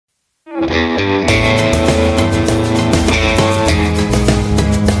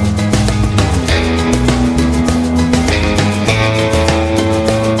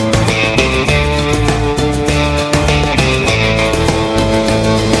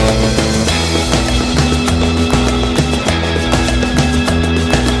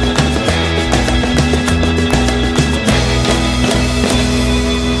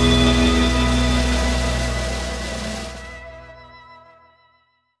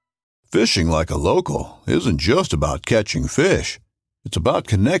Fishing like a local isn't just about catching fish. It's about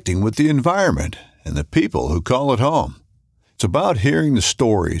connecting with the environment and the people who call it home. It's about hearing the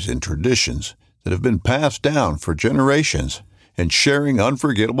stories and traditions that have been passed down for generations and sharing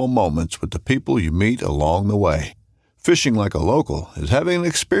unforgettable moments with the people you meet along the way. Fishing like a local is having an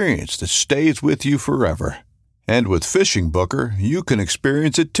experience that stays with you forever. And with Fishing Booker, you can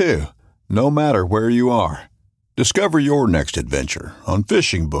experience it too, no matter where you are. Discover your next adventure on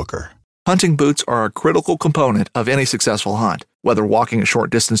Fishing Booker. Hunting boots are a critical component of any successful hunt. Whether walking a short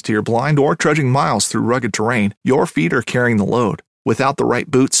distance to your blind or trudging miles through rugged terrain, your feet are carrying the load. Without the right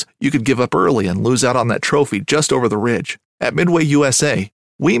boots, you could give up early and lose out on that trophy just over the ridge. At Midway USA,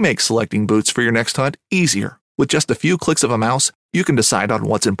 we make selecting boots for your next hunt easier. With just a few clicks of a mouse, you can decide on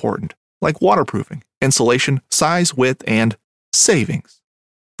what's important, like waterproofing, insulation, size, width, and savings.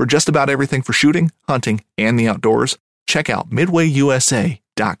 For just about everything for shooting, hunting, and the outdoors, check out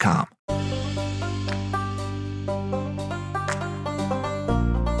MidwayUSA.com.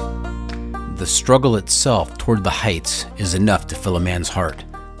 The struggle itself toward the heights is enough to fill a man's heart.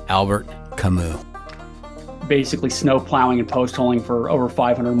 Albert Camus. Basically snow plowing and post holing for over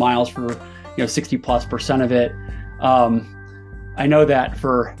 500 miles for 60+% of it. I know that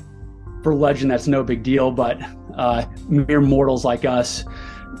for legend that's no big deal, but mere mortals like us,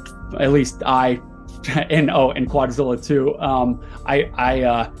 at least I, and Quadzilla too.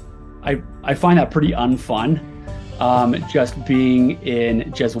 I find that pretty unfun. Just being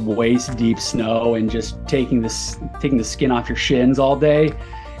in just waist deep snow and just taking the skin off your shins all day.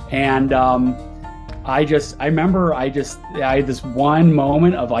 And I had this one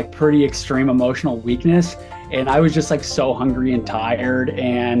moment of like pretty extreme emotional weakness, and I was just like so hungry and tired,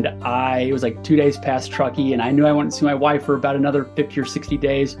 and it was like 2 days past Truckee, and I knew I wouldn't see my wife for about another 50 or 60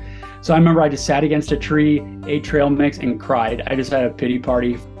 days. So I remember I just sat against a tree, ate trail mix, and cried. I just had a pity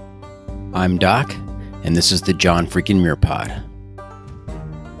party. I'm Doc, and this is the John freaking Muir Pod.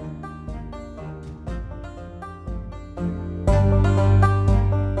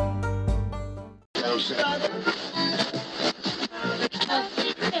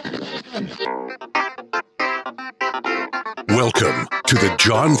 Welcome to the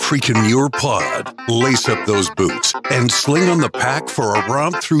John freaking Muir Pod. Lace up those boots and sling on the pack for a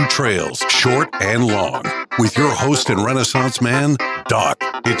romp through trails, short and long. With your host and Renaissance man, Doc,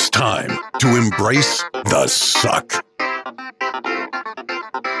 it's time to embrace the suck.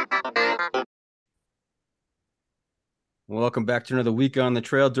 Welcome back to another week on the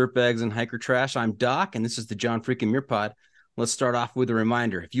trail, dirtbags and hiker trash. I'm Doc, and this is the John freaking Muir Pod. Let's start off with a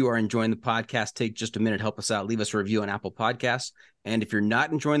reminder. If you are enjoying the podcast, take just a minute, help us out, leave us a review on Apple Podcasts. And if you're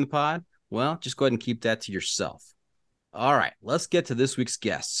not enjoying the pod, well, just go ahead and keep that to yourself. All right, let's get to this week's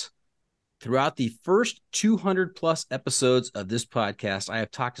guests. Throughout the first 200 plus episodes of this podcast, I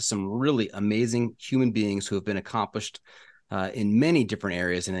have talked to some really amazing human beings who have been accomplished in many different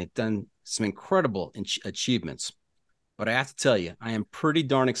areas, and they've done some incredible achievements. But I have to tell you, I am pretty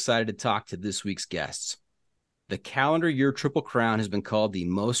darn excited to talk to this week's guests. The calendar year Triple Crown has been called the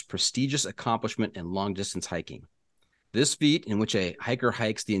most prestigious accomplishment in long-distance hiking. This feat, in which a hiker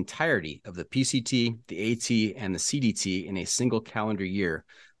hikes the entirety of the PCT, the AT, and the CDT in a single calendar year,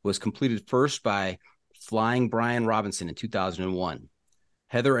 was completed first by Flying Brian Robinson in 2001.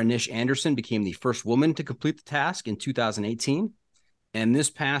 Heather Anish Anderson became the first woman to complete the task in 2018. And this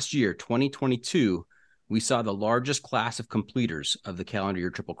past year, 2022, we saw the largest class of completers of the calendar year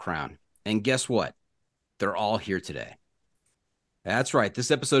Triple Crown. And guess what? They're all here today. That's right.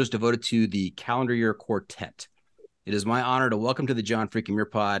 This episode is devoted to the calendar year quartet. It is my honor to welcome to the John freaking Muir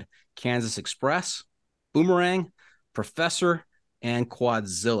Pod, Kansas Express, Boomerang, Professor, and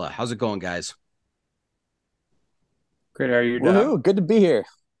Quadzilla. How's it going, guys? Great. How are you, Doc? Good to be here.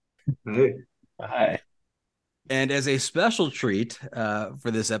 Hey. Hi. And as a special treat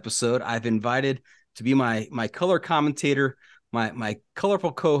for this episode, I've invited to be my color commentator, my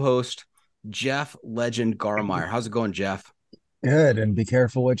colorful co-host, Jeff Legend Garmeyer. How's it going, Jeff? Good, and be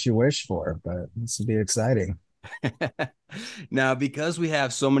careful what you wish for, but this will be exciting. Now, because we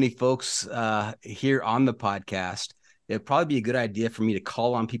have so many folks here on the podcast, it'd probably be a good idea for me to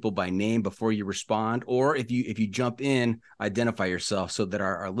call on people by name before you respond, or if you jump in, identify yourself so that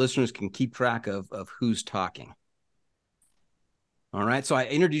our listeners can keep track of who's talking. All right. So I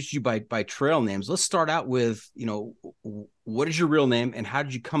introduced you by trail names. Let's start out with, what is your real name and how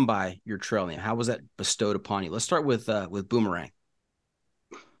did you come by your trail name? How was that bestowed upon you? Let's start with Boomerang.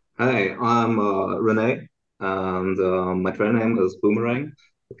 Hi, I'm Renee, and my trail name is Boomerang,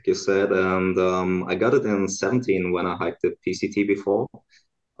 like you said, and I got it in 17 when I hiked the PCT before.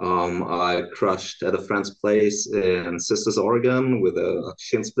 I crashed at a friend's place in Sisters, Oregon with a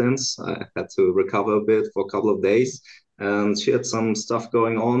shin splints. I had to recover a bit for a couple of days, and she had some stuff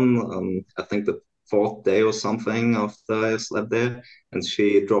going on. I think the fourth day or something after I slept there, and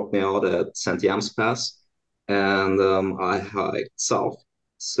she dropped me out at St. James Pass, and I hiked south.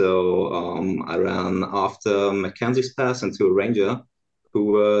 So I ran after Mackenzie's Pass into a ranger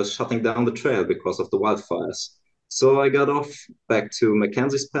who was shutting down the trail because of the wildfires. So I got off back to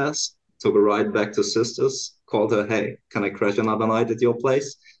Mackenzie's Pass, took a ride back to Sisters, called her, hey, can I crash another night at your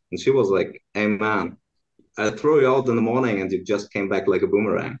place? And she was like, hey, man, I threw you out in the morning and you just came back like a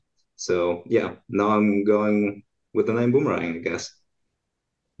boomerang. So yeah, now I'm going with the name Boomerang, I guess.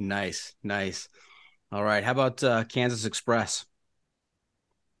 Nice. All right. How about Kansas Express?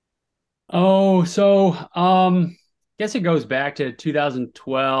 Oh, so guess it goes back to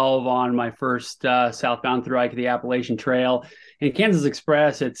 2012 on my first southbound through hike of the Appalachian Trail. In Kansas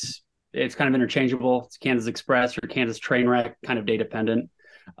Express, it's kind of interchangeable. It's Kansas Express or Kansas Trainwreck, kind of day dependent.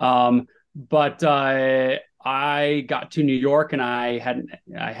 But I got to New York and I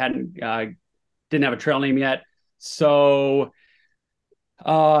didn't have a trail name yet. So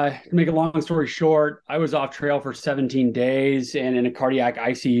to make a long story short, I was off trail for 17 days and in a cardiac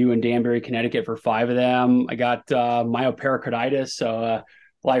ICU in Danbury, Connecticut for 5 of them. I got myopericarditis, so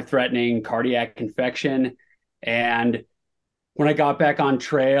life-threatening cardiac infection. And when I got back on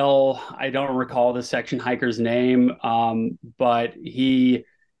trail, I don't recall the section hiker's name, but he's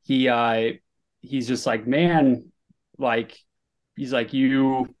just like, man, like, he's like,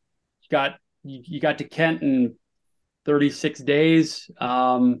 you got to Kent in 36 days.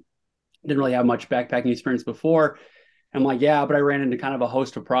 Didn't really have much backpacking experience before. I'm like, yeah, but I ran into kind of a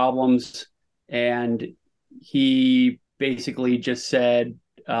host of problems. And he basically just said,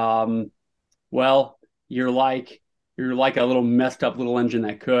 well, you're like a little messed up little engine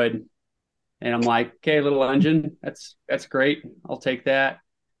that could. And I'm like, okay, little engine, that's great. I'll take that.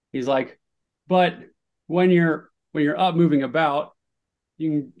 He's like, but when you're up moving about,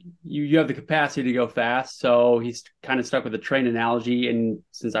 you have the capacity to go fast. So he's kind of stuck with the train analogy. And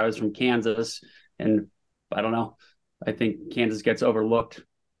since I was from Kansas, and I don't know, I think Kansas gets overlooked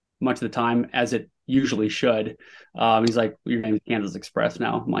much of the time, as it usually should. He's like, your name is Kansas Express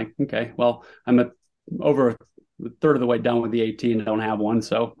now. I'm like, okay, well, I'm over a third of the way done with the 18 and I don't have one.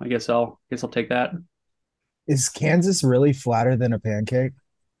 So I guess I'll take that. Is Kansas really flatter than a pancake?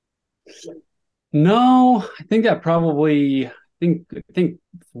 No, I think that probably, I think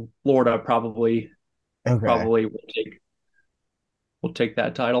Florida probably will take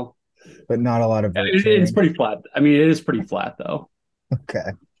that title. But not a lot of it's pretty flat. I mean, it is pretty flat though.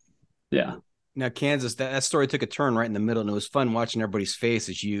 Okay. Yeah. Now, Kansas, that story took a turn right in the middle, and it was fun watching everybody's face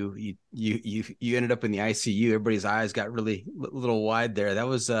as you ended up in the ICU. Everybody's eyes got really a little wide there. That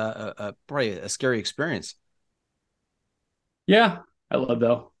was probably a scary experience. Yeah, I love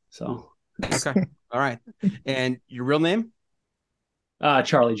though. So okay, all right. And your real name?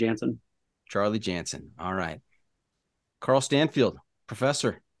 Charlie Jansen. Charlie Jansen. All right. Carl Stanfield,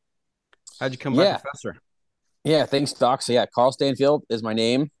 professor. How'd you come by professor? Yeah, thanks, Doc. So yeah, Carl Stanfield is my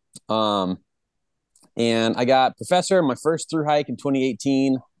name. And I got professor my first through hike in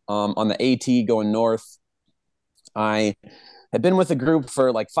 2018 on the AT going north. I had been with a group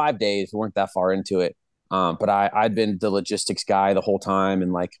for like 5 days. We weren't that far into it. But I'd been the logistics guy the whole time.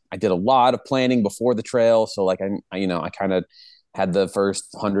 And like, I did a lot of planning before the trail. So like, I kind of had the first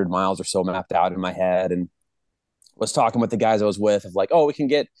 100 miles or so mapped out in my head and was talking with the guys I was with of like, oh, we can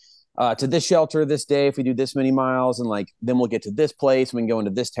get to this shelter this day if we do this many miles. And like, then we'll get to this place. We can go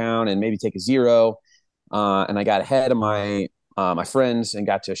into this town and maybe take a zero. And I got ahead of my friends and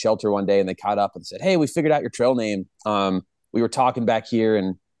got to a shelter one day and they caught up and said, hey, we figured out your trail name. We were talking back here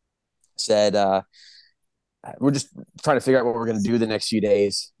and said, we're just trying to figure out what we're going to do the next few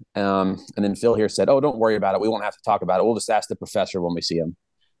days. And then Phil here said, oh, don't worry about it. We won't have to talk about it. We'll just ask the professor when we see him.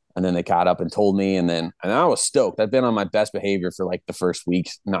 And then they caught up and told me. And I was stoked. I've been on my best behavior for like the first week,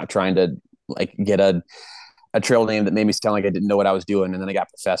 not trying to like get a trail name that made me sound like I didn't know what I was doing. And then I got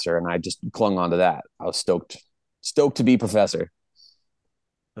professor and I just clung on to that. I was stoked to be professor.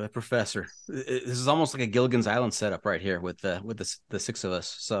 The professor. This is almost like a Gilligan's Island setup right here with the six of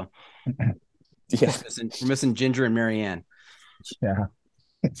us. So Yeah. we're missing Ginger and Marianne. Yeah.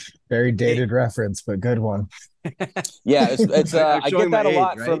 Very dated reference, but good one. Yeah, it's I'm I showing get that my a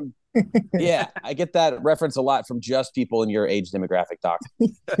lot age, right? from yeah, I get that reference a lot from just people in your age demographic, Doc.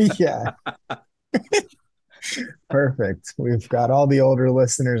 Yeah. Perfect. We've got all the older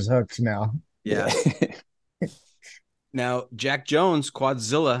listeners hooked now. Yeah. Now, Jack Jones,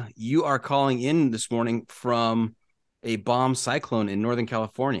 Quadzilla, you are calling in this morning from a bomb cyclone in Northern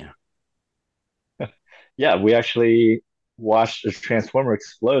California. Yeah, we actually watched a transformer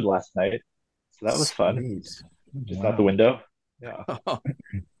explode last night, so that was fun. Sweet. Just out the Wow. window. Yeah,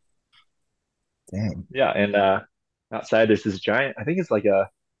 Dang. yeah, and outside there's this giant. I think it's like I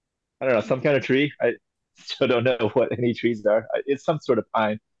don't know, some kind of tree. I still don't know what any trees are. It's some sort of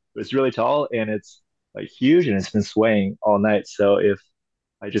pine, but it's really tall and it's like huge and it's been swaying all night. So if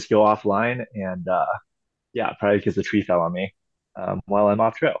I just go offline and yeah, probably because the tree fell on me while I'm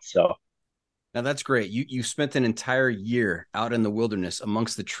off trail. So Now that's great. You spent an entire year out in the wilderness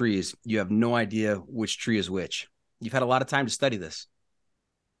amongst the trees. You have no idea which tree is which. You've had a lot of time to study this.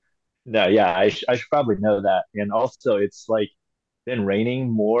 no, yeah, I should probably know that. And also, it's like been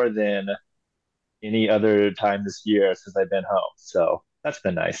raining more than any other time this year since I've been home. So that's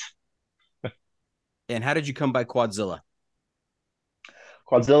been nice. And how did you come by Quadzilla?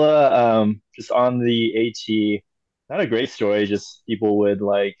 Quadzilla, just on the AT, not a great story. Just people would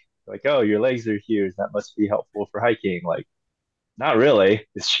like, oh, your legs are huge. That must be helpful for hiking. Like, not really.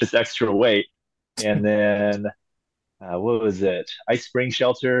 It's just extra weight. And then what was it? Ice Spring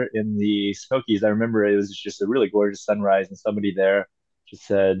Shelter in the Smokies. I remember it was just a really gorgeous sunrise, and somebody there just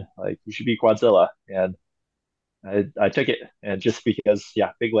said like, you should be Quadzilla, and I took it, and just because,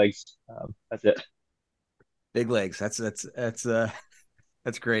 yeah, big legs. That's it. Big legs.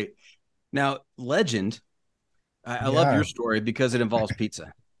 That's great. Now, Legend. I love Yeah. your story because it involves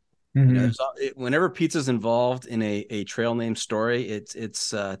pizza. Mhm. Whenever pizza's involved in a trail name story,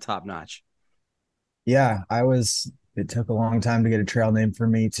 it's top notch. Yeah, it took a long time to get a trail name for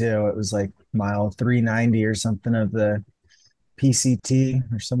me too. It was like mile 390 or something of the PCT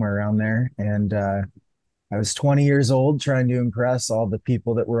or somewhere around there. And I was 20 years old trying to impress all the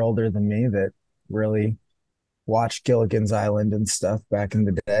people that were older than me that really watched Gilligan's Island and stuff back in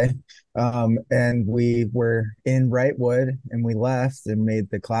the day. And we were in Wrightwood and we left and made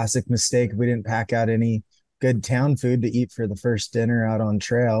the classic mistake. We didn't pack out any good town food to eat for the first dinner out on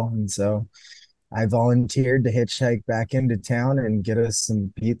trail. And so I volunteered to hitchhike back into town and get us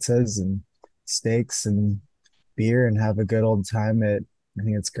some pizzas and steaks and beer and have a good old time at, I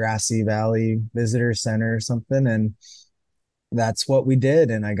think it's Grassy Valley Visitor Center or something. And that's what we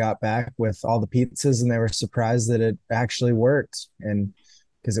did. And I got back with all the pizzas and they were surprised that it actually worked. And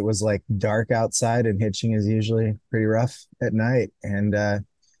because it was like dark outside and hitching is usually pretty rough at night. And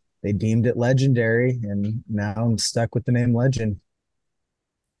they deemed it legendary. And now I'm stuck with the name Legend.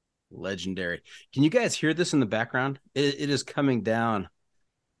 Legendary. Can you guys hear this in the background? It is coming down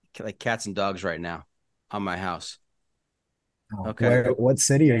like cats and dogs right now on my house. Okay. What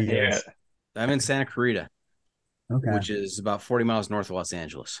city are you in? Yeah. I'm in Santa Clarita, Okay. which is about 40 miles north of Los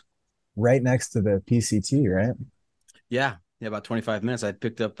Angeles. Right next to the PCT, right? Yeah, about 25 minutes. I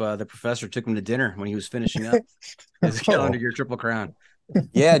picked up the professor, took him to dinner when he was finishing up his calendar year Triple Crown.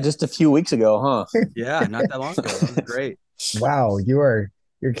 Yeah, just a few weeks ago, huh? Yeah, not that long ago. That was great. Wow, you're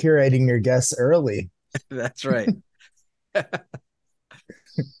curating your guests early. That's right.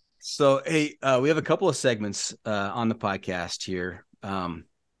 So, hey, we have a couple of segments on the podcast here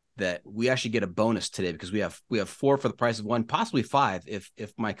that we actually get a bonus today because we have 4 for the price of 1, possibly 5 if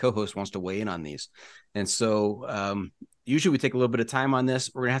my co-host wants to weigh in on these. And so usually we take a little bit of time on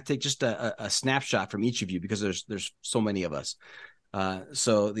this. We're gonna have to take just a snapshot from each of you because there's so many of us.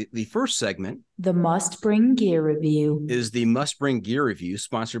 So the first segment, the Must Bring Gear Review, is the Must Bring Gear Review,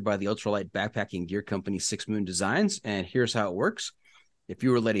 sponsored by the ultralight backpacking gear company 6 Moon Designs. And here's how it works. If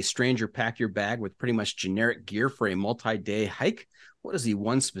you were to let a stranger pack your bag with pretty much generic gear for a multi-day hike, what is the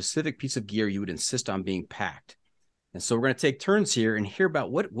one specific piece of gear you would insist on being packed? And so we're going to take turns here and hear about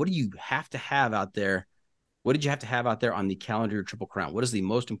what do you have to have out there? What did you have to have out there on the calendar Triple Crown? What is the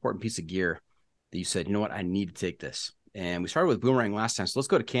most important piece of gear that you said, you know what, I need to take this? And we started with Boomerang last time, so let's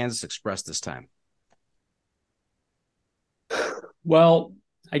go to Kansas Express this time. Well,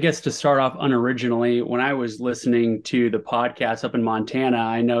 I guess to start off unoriginally, when I was listening to the podcast up in Montana,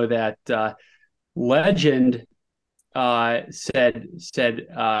 I know that Legend said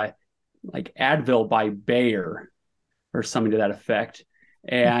like Advil by Bayer or something to that effect.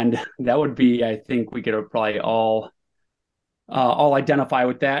 And that would be, I think we could probably all I'll identify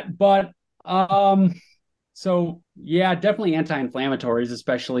with that. But so yeah, definitely anti-inflammatories,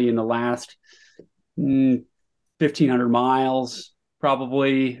 especially in the last 1,500 miles,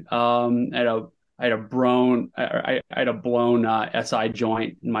 probably. I had a blown SI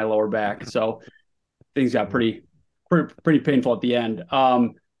joint in my lower back, so things got pretty painful at the end.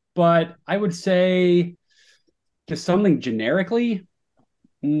 But I would say just something generically.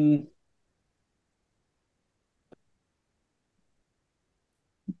 Mm,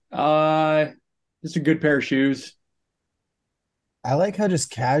 uh, just a good pair of shoes. I like how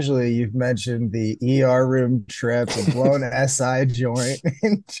just casually you've mentioned the ER room trip, a blown SI joint,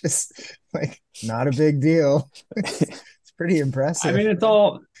 and just like not a big deal. It's pretty I impressive. mean, it's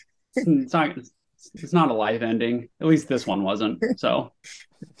not a life ending. At least this one wasn't. So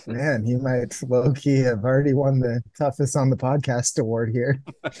Man, he might low key have already won the toughest on the podcast award here.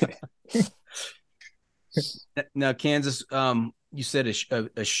 Now, Kansas, you said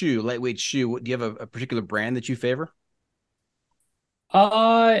a shoe, lightweight shoe. Do you have a particular brand that you favor?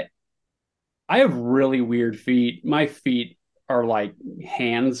 I have really weird feet. My feet are like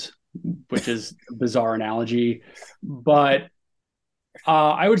hands, which is a bizarre analogy. But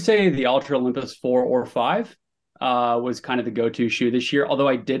I would say the Ultra Olympus 4 or 5 was kind of the go-to shoe this year. Although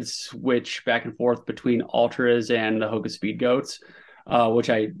I did switch back and forth between Ultras and the Hoka Speed Goats, which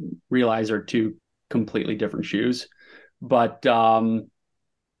I realize are two completely different shoes. But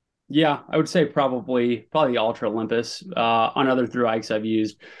yeah, I would say probably the Ultra Olympus. On other through hikes, I've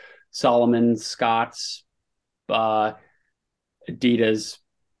used Solomon, Scott's, uh, Adidas,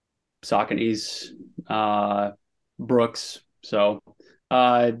 Saucony's, Brooks. So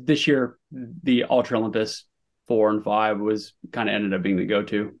this year, the Ultra Olympus 4 and 5 was kind of ended up being the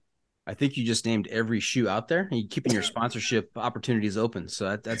go-to. I think you just named every shoe out there, and you're keeping your sponsorship opportunities open.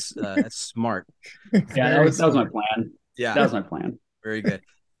 So that's smart. Yeah, that was my plan. Yeah, that was my plan. Very good.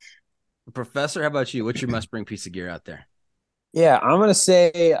 Professor, how about you? What's your must-bring piece of gear out there? Yeah, I'm gonna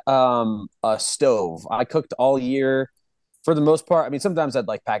say a stove. I cooked all year for the most part. I mean, sometimes I'd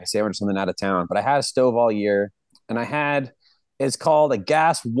like pack a sandwich or something out of town, but I had a stove all year, and it's called a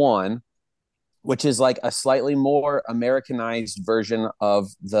Gas One, which is like a slightly more Americanized version of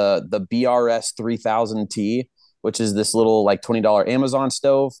the BRS 3000T, which is this little like $20 Amazon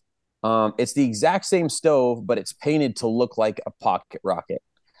stove. It's the exact same stove, but it's painted to look like a pocket rocket.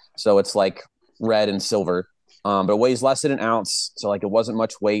 So it's like red and silver, but it weighs less than an ounce. So like it wasn't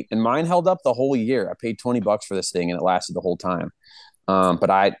much weight, and mine held up the whole year. I paid $20 for this thing, and it lasted the whole time.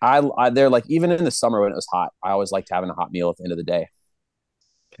 But they're like even in the summer when it was hot, I always liked having a hot meal at the end of the day.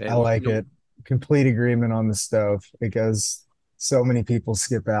 Okay, I like it. Complete agreement on the stove. It goes so many people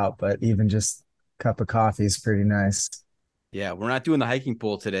skip out, but even just a cup of coffee is pretty nice. Yeah, we're not doing the hiking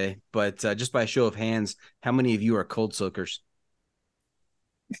pool today, but just by a show of hands, how many of you are cold soakers?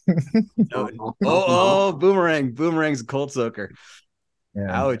 Boomerang's a cold soaker.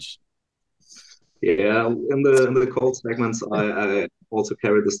 Yeah. Ouch. Yeah, in the cold segments, I also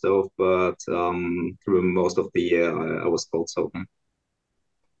carried the stove, but through most of the year, I was cold soaking.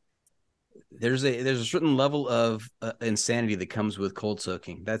 There's a certain level of insanity that comes with cold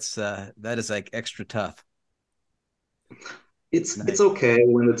soaking. That is like extra tough. It's okay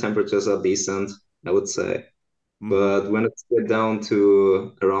when the temperatures are decent, I would say. But when it's get down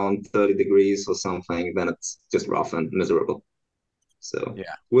to around 30 degrees or something, then it's just rough and miserable. So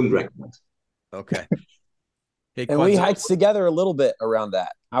yeah, wouldn't recommend. Okay. Hey, and we hiked together a little bit around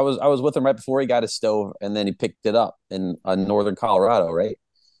that. I was with him right before he got his stove, and then he picked it up in northern Colorado, right?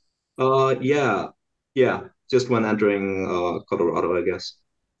 Yeah. Just when entering Colorado, I guess.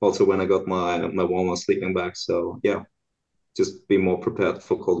 Also when I got my warmer sleeping bag. So yeah, just be more prepared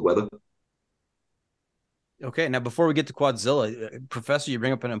for cold weather. Okay, now before we get to Quadzilla, Professor, you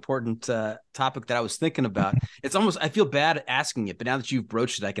bring up an important topic that I was thinking about. It's almost, I feel bad asking it, but now that you've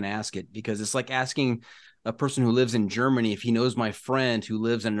broached it, I can ask it because it's like asking a person who lives in Germany if he knows my friend who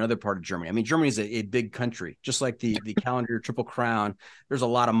lives in another part of Germany. I mean, Germany is a big country, just like the calendar year Triple Crown. There's a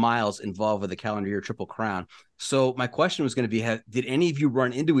lot of miles involved with the calendar year Triple Crown. So my question was going to be, did any of you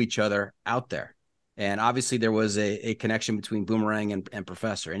run into each other out there? And obviously there was a connection between Boomerang and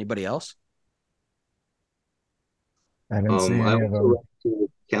Professor. Anybody else? I didn't see I any of also them. went to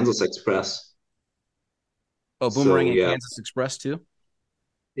Kansas Express. Oh, Boomerang So, and yeah. Kansas Express too?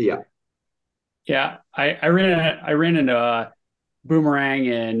 Yeah. Yeah, I ran into Boomerang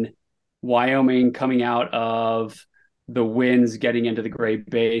in Wyoming coming out of the winds getting into the Great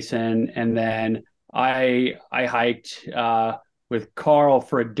Basin, and then I hiked with Carl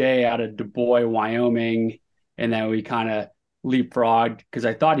for a day out of Du Bois, Wyoming, and then we kind of leapfrogged because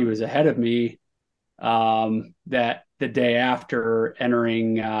I thought he was ahead of me that the day after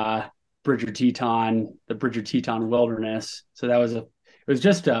entering the Bridger Teton Wilderness. So it was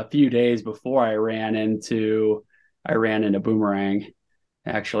just a few days before I ran into Boomerang,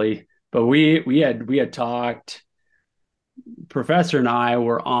 actually. But we had talked. Professor and I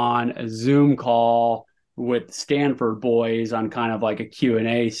were on a Zoom call with Stanford boys on kind of like a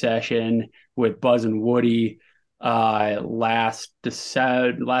Q&A session with Buzz and Woody last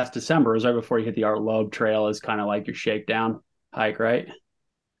December. It was right before you hit the Art Loeb Trail, is kind of like your shakedown hike, right?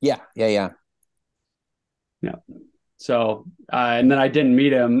 Yeah. So and then I didn't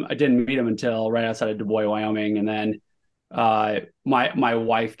meet him until right outside of Du Bois, Wyoming. And then my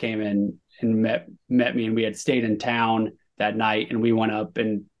wife came in and met me, and we had stayed in town that night, and we went up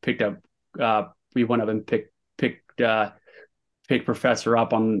and picked Professor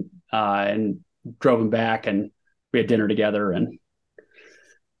up on and drove him back, and we had dinner together and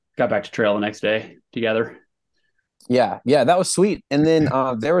got back to trail the next day together. Yeah, that was sweet. And then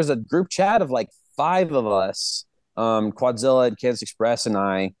there was a group chat of like 5 of us, Quadzilla and Kansas Express and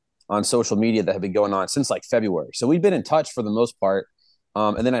I, on social media that have been going on since like February. So we've been in touch for the most part.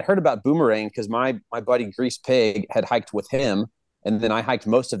 And then I heard about Boomerang because my buddy Grease Pig had hiked with him, and then I hiked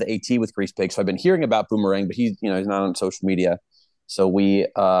most of the AT with Grease Pig. So I've been hearing about Boomerang, but he's not on social media. So we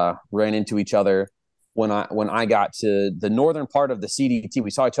ran into each other when I got to the northern part of the CDT.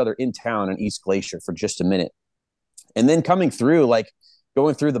 We saw each other in town in East Glacier for just a minute. And then coming through, like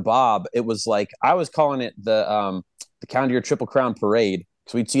going through the Bob, it was like I was calling it the Count Your Triple Crown Parade.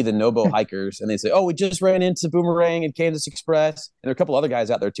 So we'd see the Nobo hikers, and they'd say, "Oh, we just ran into Boomerang and Kansas Express." And there were a couple other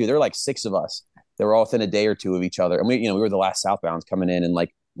guys out there too. There were like 6 of us. They were all within a day or two of each other, and we were the last southbounds coming in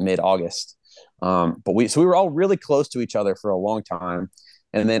like mid-August. But we were all really close to each other for a long time.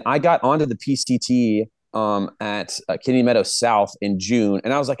 And then I got onto the PCT at Kennedy Meadows South in June,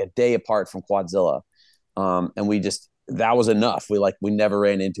 and I was like a day apart from Quadzilla. And that was enough. We never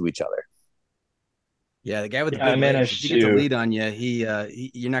ran into each other. Yeah, the guy with the big legs, if he gets a lead on you,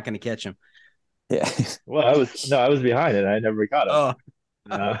 you're not going to catch him. Yeah. Well, I was behind it. I never got him.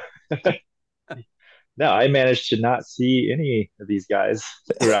 Oh. No, I managed to not see any of these guys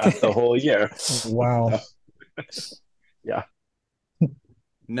throughout the whole year. Wow. Yeah.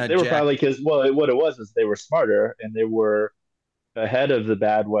 No, they were probably what it was is they were smarter and they were ahead of the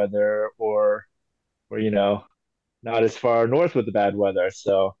bad weather or not as far north with the bad weather.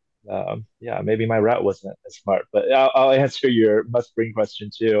 So maybe my route wasn't as smart, but I'll answer your must bring question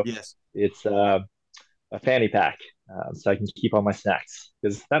too. Yes. It's a fanny pack, so I can keep all my snacks,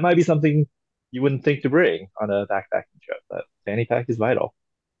 because that might be something you wouldn't think to bring on a backpacking trip, but fanny pack is vital.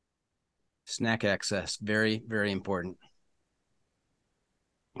 Snack access, very, very important.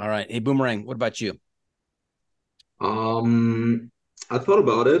 All right. Hey, Boomerang, what about you? I thought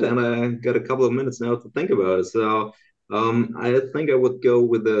about it and I got a couple of minutes now to think about it. So I think I would go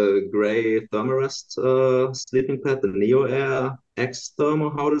with the gray Thermarest sleeping pad, the Neo Air X Thermo,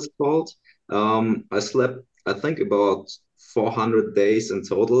 how it is called. I slept, I think, about 400 days in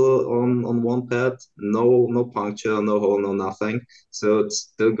total on one pad. No puncture, no hole, no nothing. So it's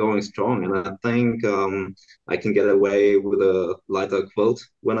still going strong, and I think I can get away with a lighter quilt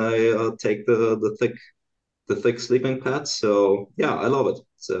when I take the thick sleeping pad. So yeah, I love it.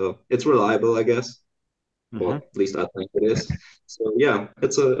 So it's reliable, I guess. Or at least I think it is. So yeah,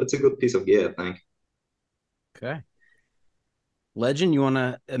 it's a good piece of gear, I think. Okay. Legend, you want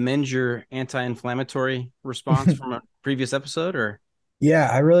to amend your anti-inflammatory response from a previous episode, or? Yeah,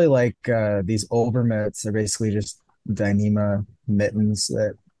 I really like these over mitts. They're basically just Dyneema mittens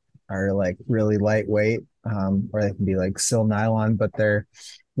that are like really lightweight, or they can be like sil nylon, but they're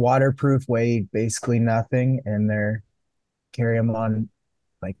waterproof, weigh basically nothing, and they're carry them on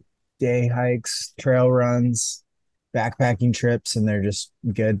like day hikes, trail runs, backpacking trips, and they're just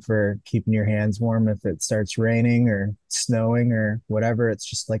good for keeping your hands warm if it starts raining or snowing or whatever. It's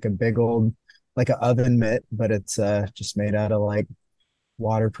just like a big old, like an oven mitt, but it's just made out of like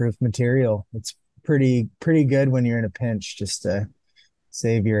waterproof material. It's pretty good when you're in a pinch, just to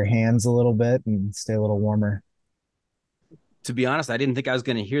save your hands a little bit and stay a little warmer. To be honest, I didn't think I was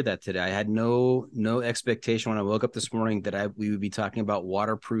going to hear that today. I had no expectation when I woke up this morning that we would be talking about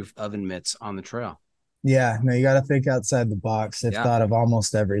waterproof oven mitts on the trail. Yeah, no, you got to think outside the box. They've thought of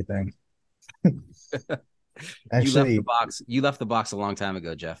almost everything. Actually, you left the box a long time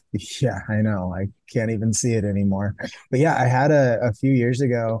ago, Jeff. Yeah, I know. I can't even see it anymore. But yeah, I had a few years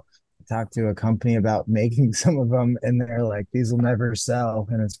ago, talked to a company about making some of them, and they're like, these will never sell.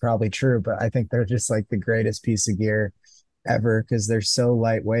 And it's probably true, but I think they're just like the greatest piece of gear ever because they're so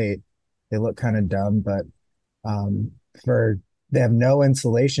lightweight. They look kind of dumb, but for They have no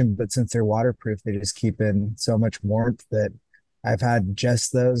insulation, but since they're waterproof, they just keep in so much warmth that I've had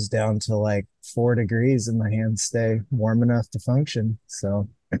just those down to like 4 degrees and my hands stay warm enough to function. So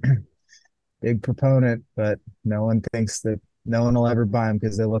big proponent, but no one will ever buy them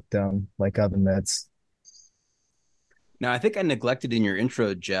because they look dumb like oven mitts. Now, I think I neglected in your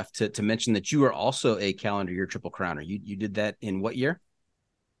intro, Jeff, to mention that you are also a calendar year Triple Crowner. You did that in what year?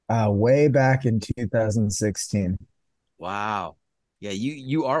 Way back in 2016. Wow. Yeah,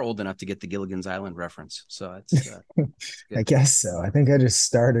 you are old enough to get the Gilligan's Island reference. So it's I guess so. I think I just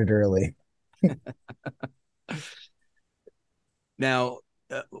started early. Now,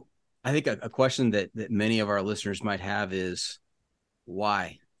 I think a question that many of our listeners might have is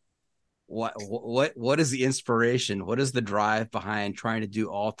why? What is the inspiration? What is the drive behind trying to do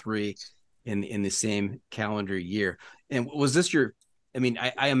all three in the same calendar year? And was this your? I mean,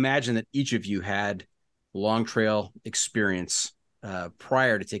 I imagine that each of you had long trail experience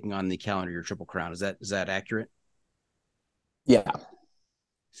prior to taking on the calendar year Triple Crown. Is that accurate? Yeah.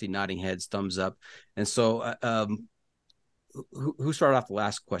 See nodding heads, thumbs up. And so, who started off the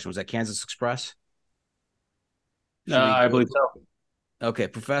last question? Was that Kansas Express? I believe so. Okay,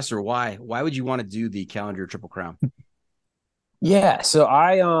 Professor, why would you want to do the calendar Triple Crown? Yeah, so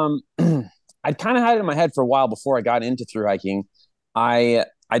I'd kind of had it in my head for a while before I got into through hiking. I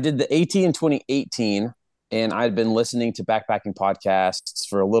did the AT in 2018, and I'd been listening to backpacking podcasts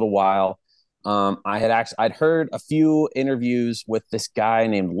for a little while. I'd heard a few interviews with this guy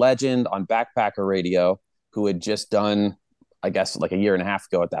named Legend on Backpacker Radio, who had just done, I guess, like a year and a half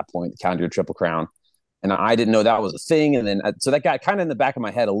ago at that point, the calendar Triple Crown. And I didn't know that was a thing. And then, so that got kind of in the back of my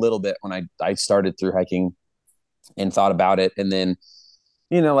head a little bit when I started through hiking and thought about it. And then,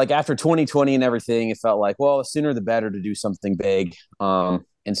 like after 2020 and everything, it felt like, well, the sooner the better to do something big. And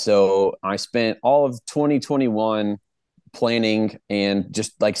so I spent all of 2021 planning and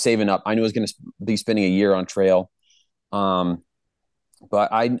just like saving up. I knew I was going to be spending a year on trail. But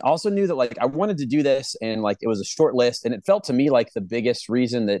I also knew that like I wanted to do this, and like it was a short list, and it felt to me like the biggest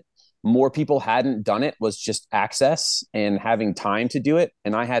reason that more people hadn't done it was just access and having time to do it.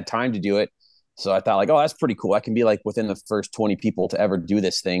 And I had time to do it. So I thought like, oh, that's pretty cool. I can be like within the first 20 people to ever do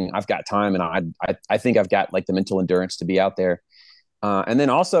this thing. I've got time, and I think I've got like the mental endurance to be out there. And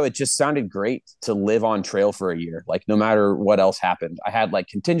then also it just sounded great to live on trail for a year. Like no matter what else happened, I had like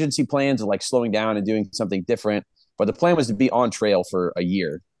contingency plans of like slowing down and doing something different. But the plan was to be on trail for a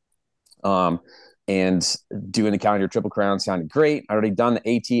year. And doing the calendar Triple Crown sounded great. I'd already done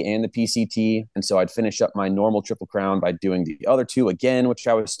the AT and the PCT. And so I'd finish up my normal Triple Crown by doing the other two again, which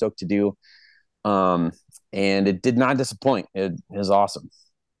I was stoked to do. And it did not disappoint. It was awesome.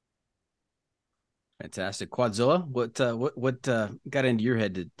 Fantastic. Quadzilla, what got into your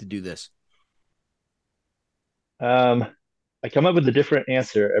head to do this? I come up with a different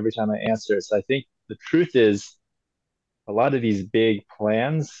answer every time I answer. So I think the truth is a lot of these big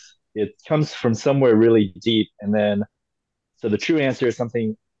plans, it comes from somewhere really deep. And then, so the true answer is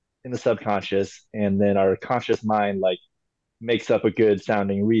something in the subconscious, and then our conscious mind like makes up a good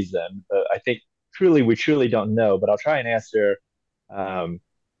sounding reason. But I think we truly don't know. But I'll try and answer. Um,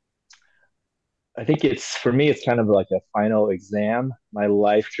 I think for me, it's kind of like a final exam. My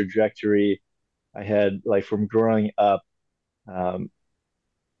life trajectory I had like from growing up um,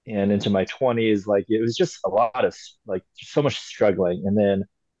 and into my 20s, like it was just a lot of like so much struggling. And then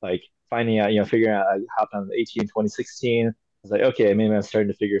like finding out, figuring out, I hopped on the AT in 2016. I was like, okay, maybe I'm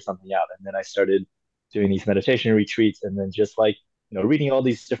starting to figure something out. And then I started doing these meditation retreats, and then just like, reading all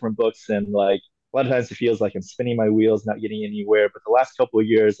these different books. And like a lot of times it feels like I'm spinning my wheels, not getting anywhere. But the last couple of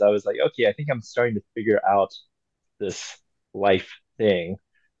years, I was like, okay, I think I'm starting to figure out this life thing.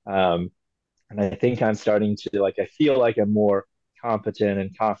 Um, and I think I'm starting to like, I feel like I'm more competent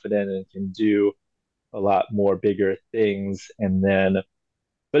and confident and can do a lot more bigger things. And then,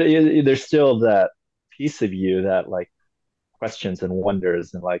 but there's still that piece of you that like questions and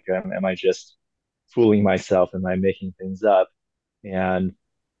wonders, and like, am I just fooling myself? Am I making things up? And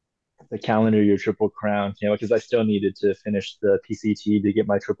the calendar year Triple Crown, because I still needed to finish the PCT to get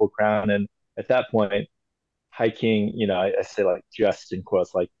my Triple Crown. And at that point, hiking, I say like just in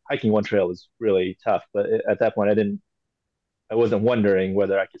quotes, like hiking one trail is really tough. But at that point, I wasn't wondering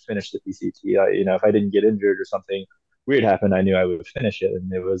whether I could finish the PCT. If I didn't get injured or something weird happened, I knew I would finish it.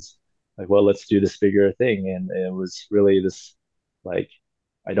 And it was like, well, let's do this bigger thing. And it was really this, like,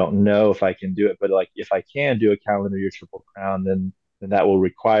 I don't know if I can do it, but like, if I can do a calendar year Triple Crown, then that will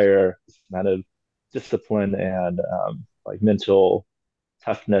require this amount of discipline and like mental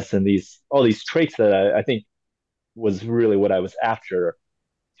toughness and all these traits that I think was really what I was after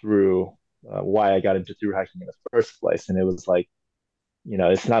through why I got into through hiking in the first place. And it was like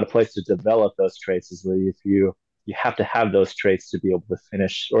it's not a place to develop those traits. Is if you have to have those traits to be able to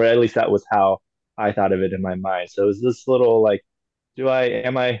finish, or at least that was how I thought of it in my mind. So it was this little like,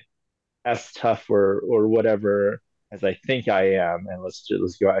 am I as tough or whatever as I think I am, and let's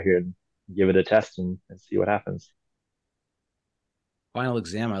go out here and give it a test and see what happens. Final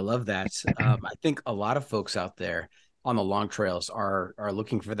exam. I love that. I think a lot of folks out there on the long trails are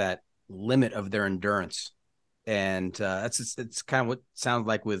looking for that limit of their endurance. And it's kind of what it sounds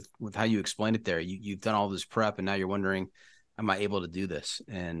like with how you explained it there. You've done all this prep and now you're wondering, am I able to do this?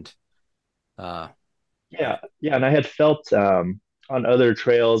 And yeah. And I had felt on other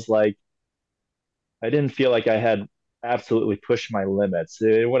trails like I didn't feel like I had absolutely pushed my limits.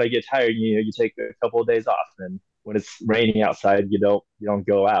 When I get tired, you take a couple of days off, and when it's raining outside, you don't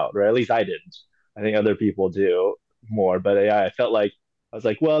go out, or at least I didn't. I think other people do more, but yeah, I felt like I was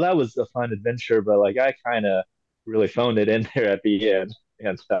like, well, that was a fun adventure, but like I kind of really phoned it in there at the end,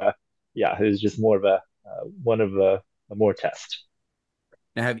 and yeah, it was just more of one of a more test.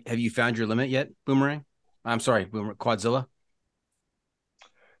 now have you found your limit yet, Boomerang? I'm sorry, Quadzilla.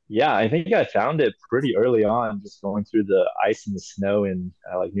 Yeah, I think I found it pretty early on, just going through the ice and the snow in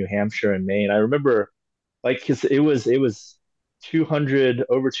like New Hampshire and Maine. I remember like because it was 200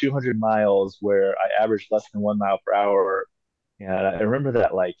 over 200 miles where I averaged less than 1 mile per hour, and I remember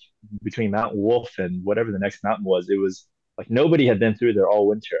that like between Mount Wolf and whatever the next mountain was, it was like nobody had been through there all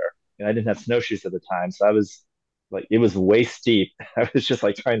winter, and I didn't have snowshoes at the time, so I was like it was way steep. I was just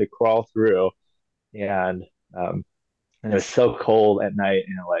like trying to crawl through, and um, and it was so cold at night,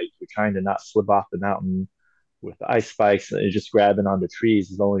 and like you're trying to not slip off the mountain with the ice spikes and just grabbing onto trees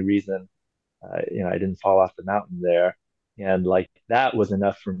is the only reason I didn't fall off the mountain there. And like that was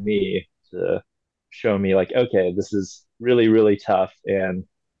enough for me to show me like, okay, this is really, really tough and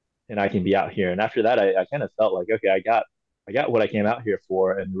I can be out here. And after that, I kind of felt like, okay, I got what I came out here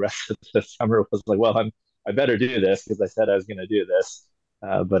for. And the rest of the summer was like, well, I better do this because I said I was going to do this.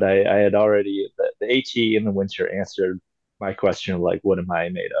 But I had already the AT in the winter answered my question of like, what am I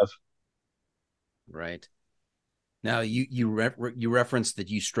made of? Right. Now you referenced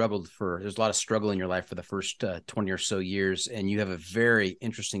that you struggled there's a lot of struggle in your life for the first 20 or so years, and you have a very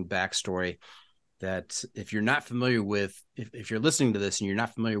interesting backstory that if you're not familiar with, if you're listening to this and you're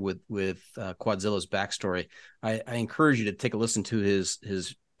not familiar with Quadzilla's backstory, I encourage you to take a listen to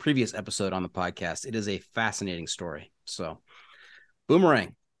his previous episode on the podcast. It is a fascinating story. So,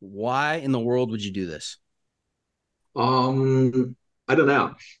 Boomerang, why in the world would you do this? I don't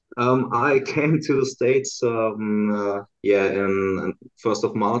know. I came to the States, yeah, in 1st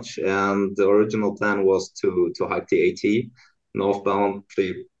of March, and the original plan was to hike the AT northbound,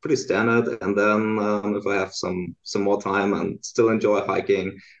 pretty standard. And then if I have some more time and still enjoy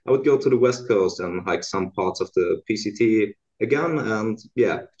hiking, I would go to the West Coast and hike some parts of the PCT again, and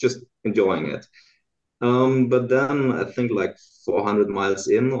yeah, just enjoying it. But then I think like 400 miles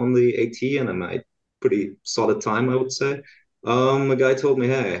in on the AT, and I made pretty solid time, I would say. A guy told me,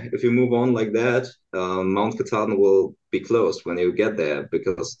 hey, if you move on like that, Mount Katahdin will be closed when you get there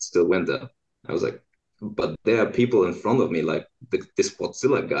because it's still winter. I was like, but there are people in front of me, like this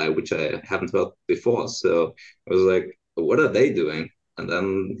Godzilla guy, which I haven't heard before. So I was like, what are they doing? And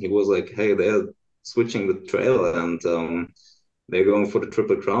then he was like, hey, they're switching the trail and they're going for the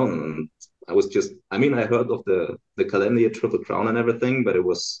Triple Crown. And I was just, I mean, I heard of the calendar Triple Crown and everything, but it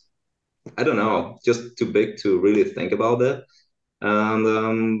was, I don't know, just too big to really think about it.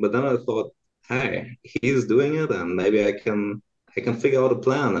 And but then I thought, hey, he's doing it, and maybe I can figure out a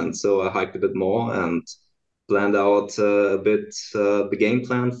plan. And so I hiked a bit more and planned out a bit the game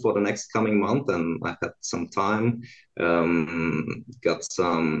plan for the next coming month. And I had some time, got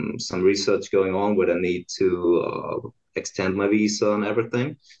some research going on where I need to extend my visa and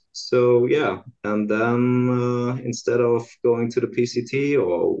everything. So yeah, and then instead of going to the PCT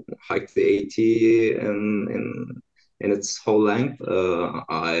or hike the AT in its whole length,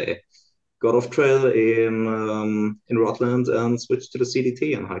 I got off trail in Rutland and switched to the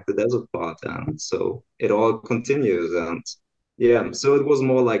CDT and hiked the desert part, and so it all continues. And yeah, so it was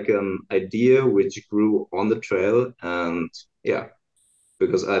more like an idea which grew on the trail, and yeah,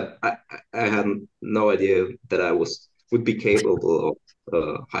 because I had no idea that I would be capable of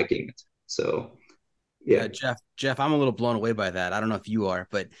hiking it. So Yeah, yeah. Jeff, I'm a little blown away by that. I don't know if you are,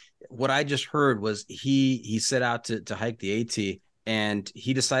 but what I just heard was he set out to hike the AT, and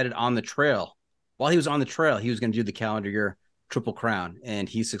he decided on the trail, while he was on the trail, he was going to do the calendar year Triple Crown, and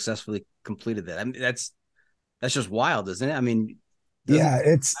he successfully completed that. I mean, that's just wild, isn't it? I mean, Yeah,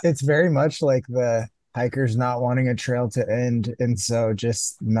 it's very much like hikers not wanting a trail to end, and so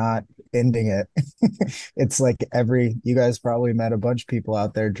just not ending it. It's like you guys probably met a bunch of people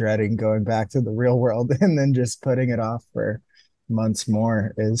out there dreading going back to the real world and then just putting it off for months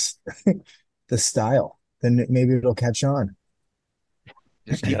more is the style. Then maybe it'll catch on.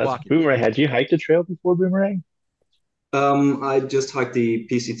 Just keep Yeah, that's walking. Boomerang. Had you hiked a trail before, Boomerang? I just hiked the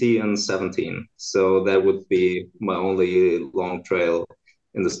PCT in 17, so that would be my only long trail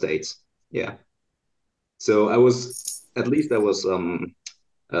in the States. Yeah. So I was sure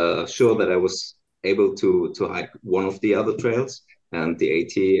that I was able to hike one of the other trails, and the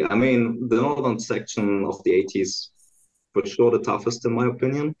AT. I mean, the northern section of the AT is for sure the toughest in my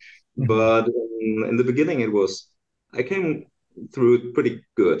opinion. Mhm. But in the beginning, I came through it pretty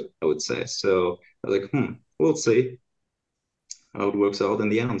good, I would say. So I was like, we'll see how it works out in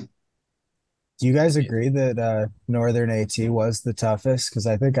the end. Do you guys agree that Northern AT was the toughest? Because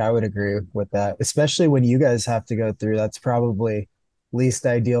I think I would agree with that, especially when you guys have to go through. That's probably least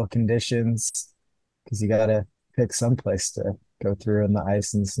ideal conditions because you got to pick some place to go through in the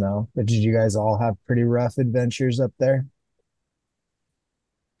ice and snow. But did you guys all have pretty rough adventures up there?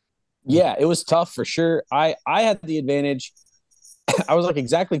 Yeah, it was tough for sure. I had the advantage. I was like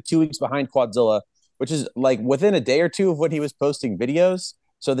exactly 2 weeks behind Quadzilla, which is like within a day or two of when he was posting videos.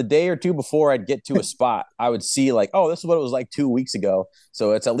 So the day or two before I'd get to a spot, I would see like, oh, this is what it was like 2 weeks ago.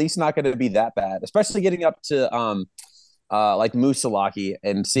 So it's at least not going to be that bad, especially getting up to like Musalaki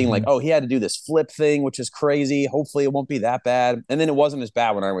and seeing like, Mhm. oh, he had to do this flip thing, which is crazy. Hopefully it won't be that bad. And then it wasn't as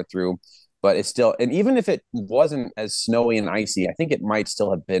bad when I went through, but it's still, and even if it wasn't as snowy and icy, I think it might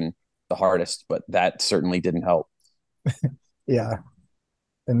still have been the hardest, but that certainly didn't help. Yeah.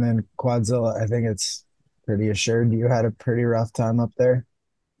 And then Quadzilla, I think it's pretty assured you had a pretty rough time up there.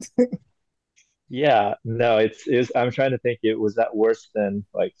 Yeah, no, it was. I'm trying to think. It was that worse than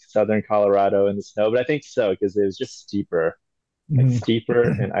like southern Colorado in the snow, but I think so because it was just Mhm. steeper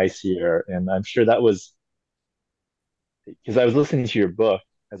and icier, and I'm sure that was because I was listening to your book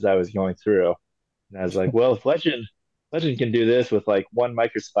as I was going through, and I was like, well, if Legend can do this with like one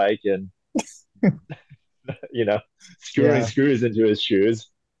microspike and you know screwing Yeah. screws into his shoes,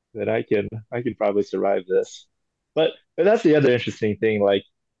 then I could probably survive this. But that's the other interesting thing, like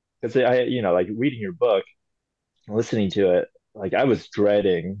because like reading your book, listening to it, like I was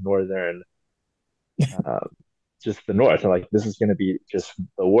dreading northern, uh, just the north. I'm like, this is going to be just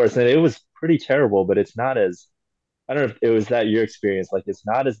the worst, and it was pretty terrible. But it's not as I don't know if it was that your experience. Like, it's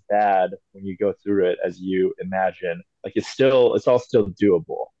not as bad when you go through it as you imagine. Like, it's all still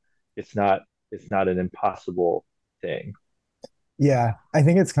doable. It's not, it's not an impossible thing. Yeah, I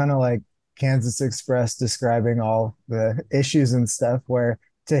think it's kind of like Kansas Express describing all the issues and stuff, where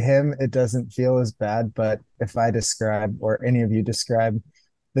to him it doesn't feel as bad. But if I describe, or any of you describe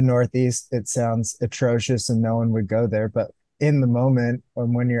the Northeast, it sounds atrocious and no one would go there. But in the moment, or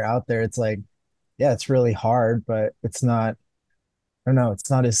when you're out there, it's like, yeah, it's really hard, but it's not, I don't know, it's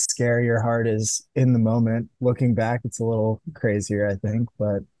not as scary or hard as in the moment. Looking back, it's a little crazier, I think.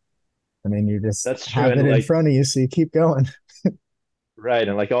 But I mean, you just That's true. have And it in like, front of you, so you keep going. right.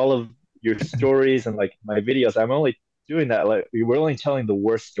 And like all of your stories and like my videos, I'm only doing that. Like, we're only telling the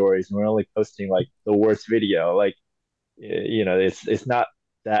worst stories and we're only posting like the worst video. Like, it's not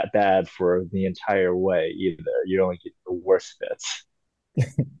that bad for the entire way either. You only get the worst bits.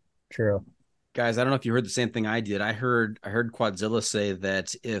 True. Guys, I don't know if you heard the same thing I did. I heard Quadzilla say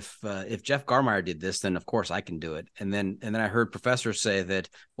that if Jeff Garmire did this, then of course I can do it. And then I heard Professor say that,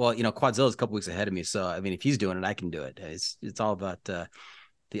 well, Quadzilla's a couple weeks ahead of me, so I mean, if he's doing it, I can do it. It's all about the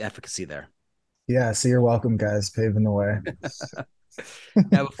efficacy there. Yeah, so you're welcome, guys, paving the way.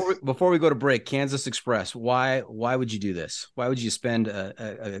 Now, before we go to break, Kansas Express, why would you do this? Why would you spend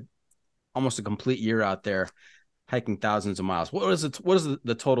a almost a complete year out there hiking thousands of miles? What is it? What is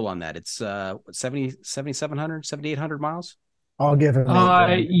the total on that? It's 7,700, 7,800 miles. I'll give him 8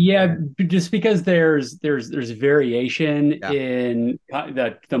 grand. Yeah, just because there's variation Yeah. in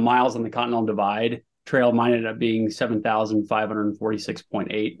the miles on the Continental Divide. Trail mine ended up being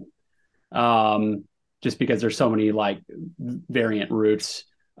 7,546.8. Just because there's so many like variant routes.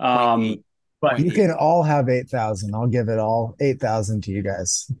 Point eight. But You can all have 8,000. I'll give it all 8,000 to you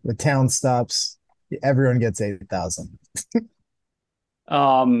guys. The town stops, everyone gets 8,000.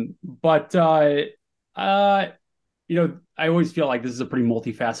 but I always feel like this is a pretty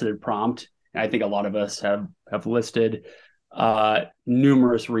multifaceted prompt. And I think a lot of us have listed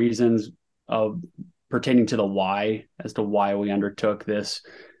numerous reasons of pertaining to the why as to why we undertook this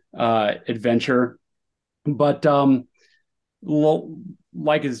adventure. But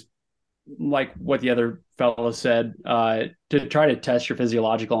like what the other fellow said, to try to test your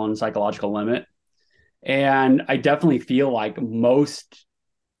physiological and psychological limit. And I definitely feel like most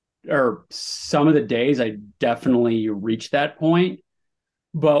or some of the days I definitely reach that point.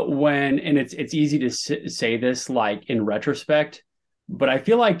 But and it's easy to say this like in retrospect, but I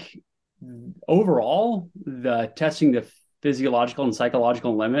feel like overall the testing the physiological and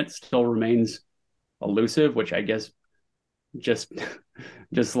psychological limit still remains elusive, which I guess just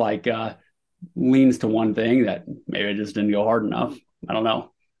just like leans to one thing, that maybe I just didn't go hard enough. I don't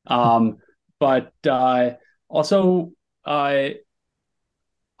know. But also,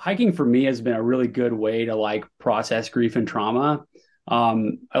 hiking for me has been a really good way to like process grief and trauma.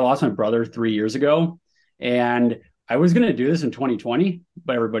 I lost my brother 3 years ago, and I was going to do this in 2020,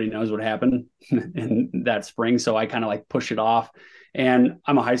 but everybody knows what happened in that spring. So I kind of like pushed it off. And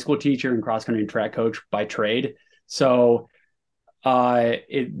I'm a high school teacher and cross country and track coach by trade. So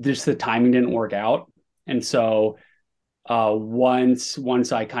it just the timing didn't work out. And so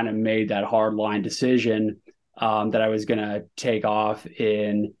once I kind of made that hard line decision that I was going to take off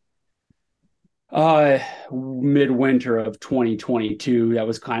in midwinter of 2022, it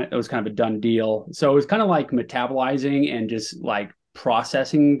was kind of a done deal. So it was kind of like metabolizing and just like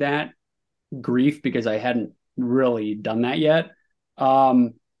processing that grief, because I hadn't really done that yet.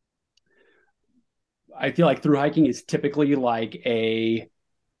 I feel like through hiking is typically like a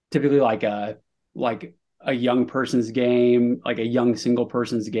young person's game, like a young single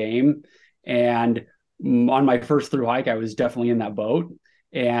person's game. And on my first through hike, I was definitely in that boat.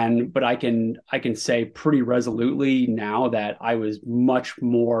 But I can say pretty resolutely now that I was much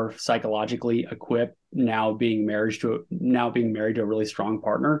more psychologically equipped now being married to a really strong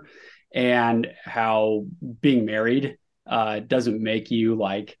partner, and how being married doesn't make you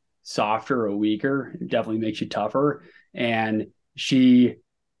like softer or weaker. It definitely makes you tougher. And she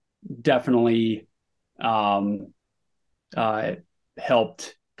definitely helped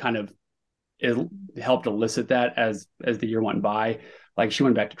elicit that as the year went by. Like, she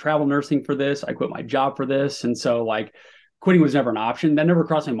went back to travel nursing for this. I quit my job for this. And so like quitting was never an option. That never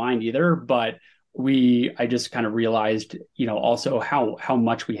crossed my mind either. But I just kind of realized, also how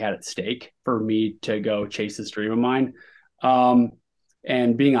much we had at stake for me to go chase this dream of mine.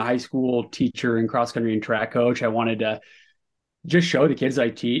 And being a high school teacher and cross country and track coach, I wanted to just show the kids I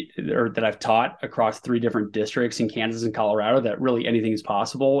teach or that I've taught across 3 different districts in Kansas and Colorado that really anything is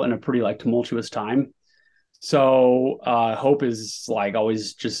possible in a pretty like tumultuous time. So hope is like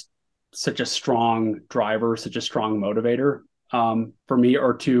always just such a strong driver, such a strong motivator for me,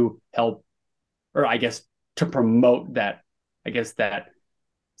 or to help, or I guess to promote that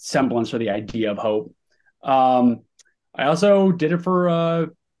semblance or the idea of hope. I also did it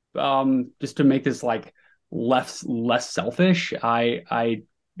for just to make this like less selfish. I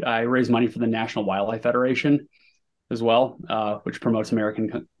raise money for the National Wildlife Federation as well, which promotes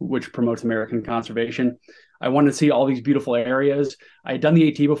American conservation. I wanted to see all these beautiful areas. I had done the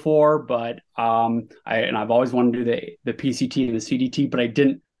AT before, but I've always wanted to do the PCT and the CDT, but I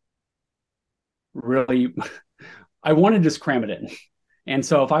didn't really. I wanted to just cram it in. And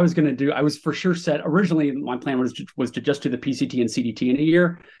so if I was going to I was for sure set. Originally, my plan was to just do the PCT and CDT in a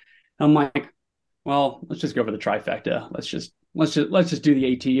year. And I'm like, well, let's just go for the trifecta. Let's just do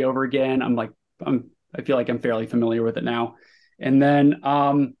the AT over again. I feel like I'm fairly familiar with it now. And then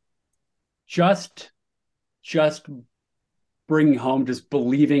just bringing home, just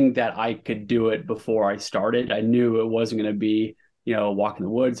believing that I could do it before I started. I knew it wasn't going to be, a walk in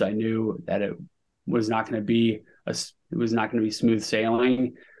the woods. I knew that it was not going to be smooth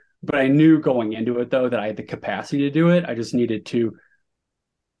sailing, but I knew going into it though that I had the capacity to do it. I just needed to,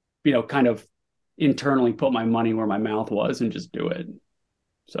 kind of internally put my money where my mouth was and just do it.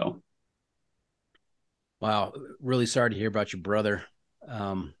 So. Wow. Really sorry to hear about your brother.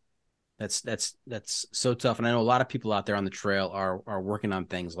 That's so tough. And I know a lot of people out there on the trail are working on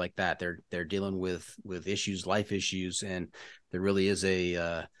things like that. They're dealing with issues, life issues, and there really is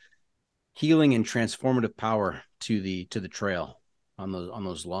a healing and transformative power to the trail on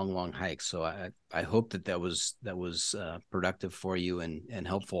those long hikes. So I hope that was productive for you and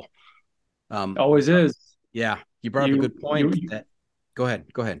helpful. Always is. Yeah. You brought up a good point. Go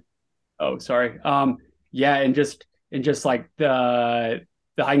ahead. Oh, sorry. Yeah. And just like the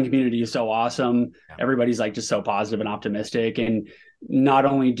hiking community is so awesome. Yeah. Everybody's like just so positive and optimistic. And not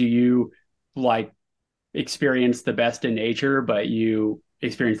only do you like experience the best in nature, but you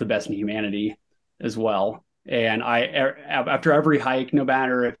experience the best in humanity as well. And after every hike, no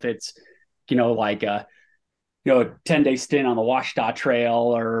matter if it's, like a 10-day stint on the Washita Trail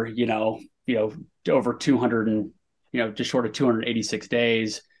or, over 200 and, just short of 286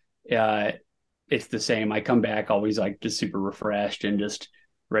 days, it's the same. I come back always like just super refreshed and just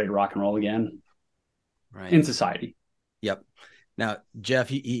ready to rock and roll again. in society. Yep. Now, Jeff,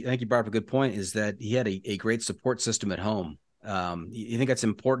 I think you brought up a good point, is that he had a great support system at home. You think that's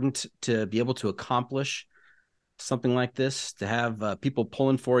important to be able to accomplish something like this, to have people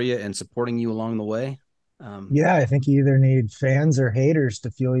pulling for you and supporting you along the way? Yeah, I think you either need fans or haters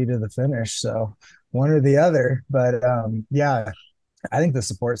to fuel you to the finish. So one or the other. But yeah, I think the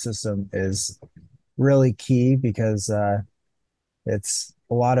support system is really key because it's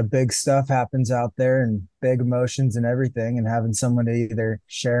a lot of big stuff happens out there and big emotions and everything. And having someone to either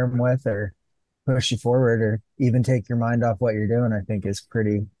share them with or push you forward or even take your mind off what you're doing, I think is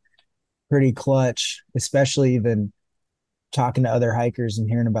pretty clutch, especially even talking to other hikers and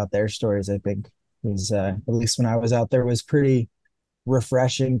hearing about their stories. I think was at least when I was out there, was pretty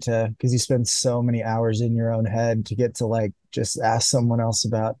refreshing to, because you spend so many hours in your own head, to get to like just ask someone else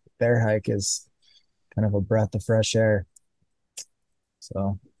about their hike is kind of a breath of fresh air.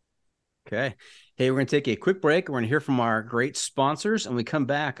 So okay. Hey, we're going to take a quick break. We're going to hear from our great sponsors. And when we come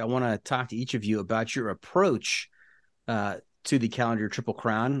back, I want to talk to each of you about your approach to the calendar Triple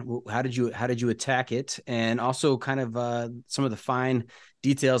Crown. How did you attack it? And also kind of some of the fine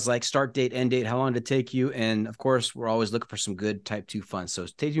details like start date, end date, how long did it take you? And of course, we're always looking for some good Type 2 fun. So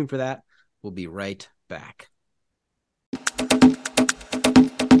stay tuned for that. We'll be right back.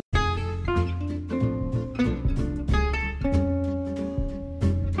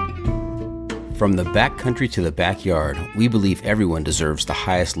 From the backcountry to the backyard, we believe everyone deserves the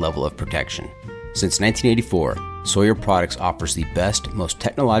highest level of protection. Since 1984, Sawyer Products offers the best, most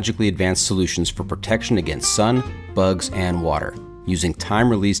technologically advanced solutions for protection against sun, bugs, and water, using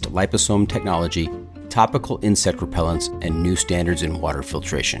time-released liposome technology, topical insect repellents, and new standards in water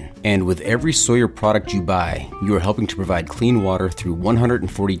filtration. And with every Sawyer product you buy, you are helping to provide clean water through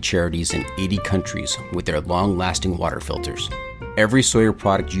 140 charities in 80 countries with their long-lasting water filters. Every Sawyer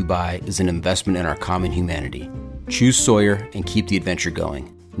product you buy is an investment in our common humanity. Choose Sawyer and keep the adventure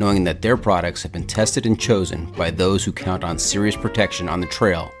going, knowing that their products have been tested and chosen by those who count on serious protection on the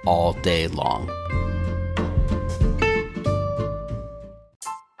trail all day long.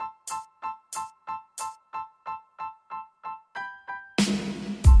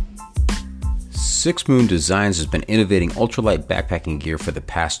 Six Moon Designs has been innovating ultralight backpacking gear for the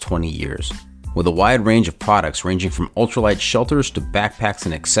past 20 years. With a wide range of products ranging from ultralight shelters to backpacks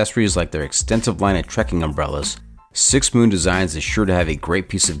and accessories like their extensive line of trekking umbrellas, Six Moon Designs is sure to have a great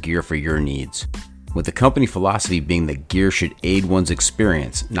piece of gear for your needs. With the company philosophy being that gear should aid one's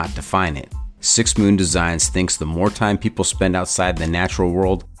experience, not define it, Six Moon Designs thinks the more time people spend outside the natural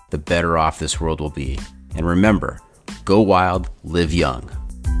world, the better off this world will be. And remember, go wild, live young.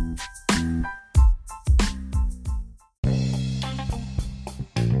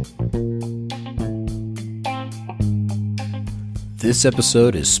 This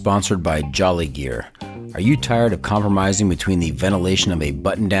episode is sponsored by Jolly Gear. Are you tired of compromising between the ventilation of a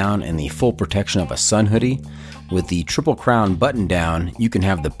button-down and the full protection of a sun hoodie? With the Triple Crown button-down, you can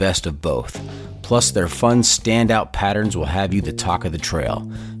have the best of both. Plus, their fun standout patterns will have you the talk of the trail.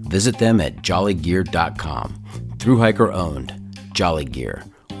 Visit them at jollygear.com. Thru hiker owned, Jolly Gear,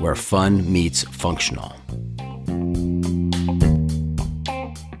 where fun meets functional.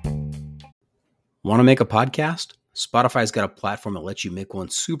 Want to make a podcast? Spotify's got a platform that lets you make one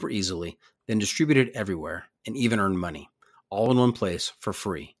super easily, then distribute it everywhere, and even earn money, all in one place for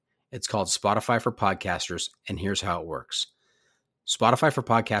free. It's called Spotify for Podcasters, and here's how it works. Spotify for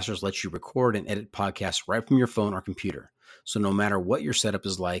Podcasters lets you record and edit podcasts right from your phone or computer, so no matter what your setup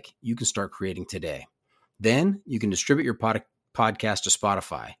is like, you can start creating today. Then you can distribute your podcast to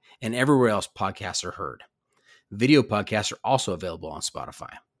Spotify and everywhere else podcasts are heard. Video podcasts are also available on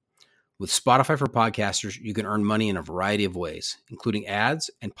Spotify. With Spotify for Podcasters, you can earn money in a variety of ways, including ads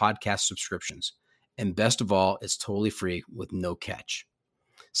and podcast subscriptions. And best of all, it's totally free with no catch.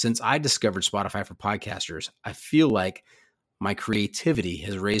 Since I discovered Spotify for Podcasters, I feel like my creativity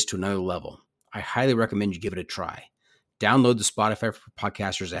has raised to another level. I highly recommend you give it a try. Download the Spotify for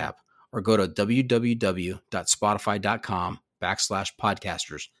Podcasters app or go to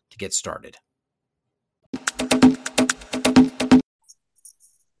www.spotify.com/podcasters to get started.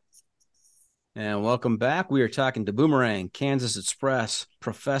 And welcome back. We are talking to Boomerang, Kansas Express,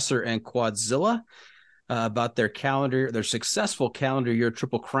 Professor, and Quadzilla about their successful calendar year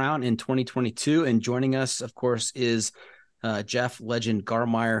Triple Crown in 2022. And joining us, of course, is Jeff Legend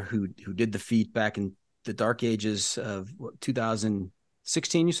Garmeyer, who did the feat back in the dark ages of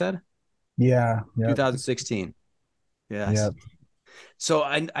 2016, you said? yeah. 2016. Yes. Yep. So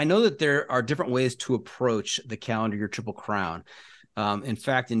I know that there are different ways to approach the calendar year Triple Crown. In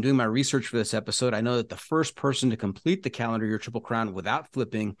fact, in doing my research for this episode, I know that the first person to complete the calendar year Triple Crown without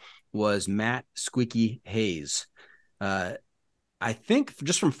flipping was Matt Squeaky Hayes. I think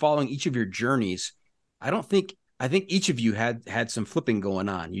just from following each of your journeys, I think each of you had some flipping going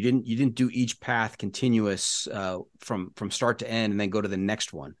on. You didn't do each path continuous from start to end and then go to the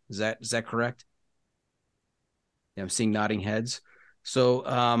next one. Is that correct? Yeah, I'm seeing nodding heads. So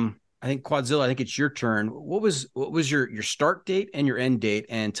I think Quadzilla, I think it's your turn. What was your start date and your end date,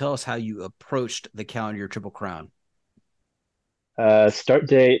 and tell us how you approached the calendar year Triple Crown. Start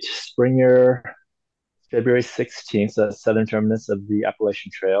date Springer, February 16th, so that's southern terminus of the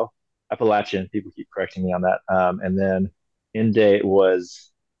Appalachian Trail. Appalachian, people keep correcting me on that. And then end date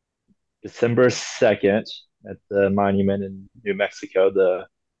was December 2nd at the monument in New Mexico, the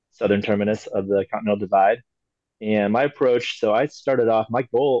southern terminus of the Continental Divide. And my approach, so I started off, my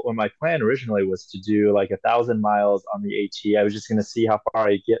goal or my plan originally was to do like 1,000 miles on the AT. I was just going to see how far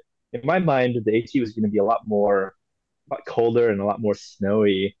I get. In my mind, the AT was going to be a lot colder and a lot more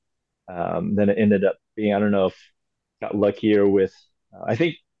snowy than it ended up being. I don't know if got luckier with, I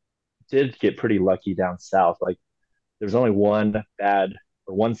think did get pretty lucky down south. Like there was only one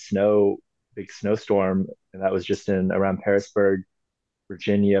big snowstorm, and that was just in around Harrisburg,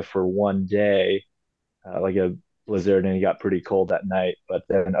 Virginia for one day, like a blizzard, and it got pretty cold that night. But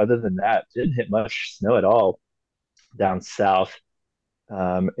then other than that, didn't hit much snow at all down south.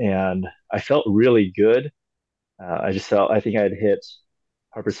 And I felt really good. I think I had hit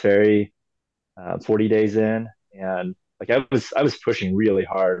Harper's Ferry 40 days in, and like I was pushing really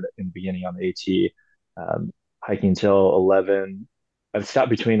hard in the beginning on the AT, hiking till 11. I've stopped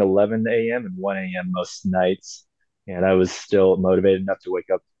between 11 a.m. and 1 a.m. most nights, and I was still motivated enough to wake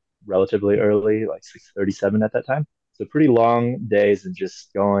up relatively early, like 6:37 at that time. So pretty long days and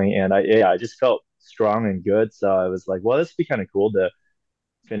just going, and I just felt strong and good. So I was like, well, this would be kind of cool to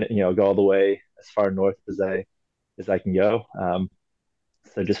go all the way as far north as I can go.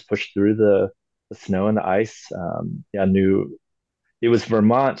 So just pushed through the snow and the ice. Yeah, knew it was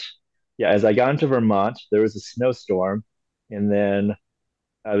Vermont. Yeah, as I got into Vermont, there was a snowstorm, and then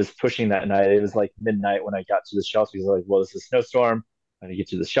I was pushing that night. It was like midnight when I got to the shelter. Because I was like, well, this is a snowstorm. I need to get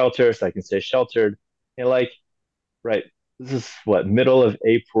to the shelter so I can stay sheltered. And like, right, this is what, middle of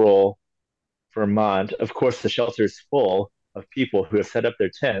April, Vermont. Of course, the shelter is full of people who have set up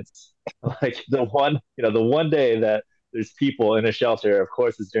their tents. Like the one day that there's people in a shelter, of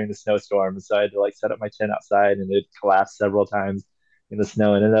course, is during the snowstorm. And so I had to like set up my tent outside, and it collapsed several times in the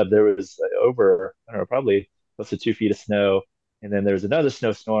snow. And ended up there was over, I don't know, probably close to 2 feet of snow. And then there was another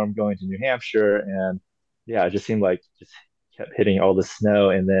snowstorm going to New Hampshire, and yeah, it just seemed like just kept hitting all the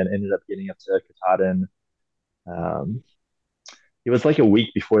snow, and then ended up getting up to Katahdin. Um, it was like a week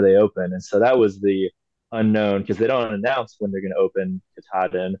before they open, and so that was the unknown because they don't announce when they're going to open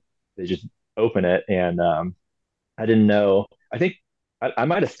Katahdin. They just open it, and I didn't know. I think I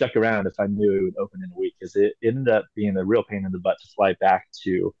might have stuck around if I knew it would open in a week because it ended up being a real pain in the butt to fly back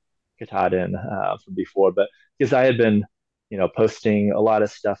to Katahdin from before. But because I had been, posting a lot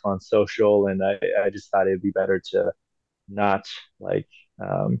of stuff on social, and I just thought it'd be better to not like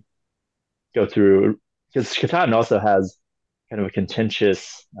go through because Katahdin also has kind of a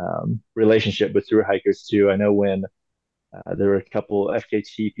contentious relationship with through hikers too. I know when there were a couple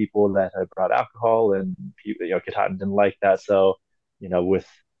FKT people that had brought alcohol, and Katahdin didn't like that. So, with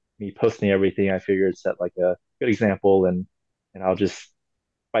me posting everything, I figured set like a good example, and I'll just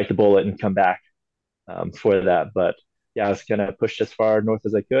bite the bullet and come back for that. But yeah, I was kind of pushed as far north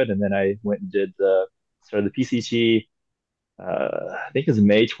as I could, and then I went and did started the PCT. I think it was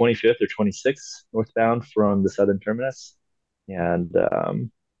May 25th or 26th northbound from the southern terminus, and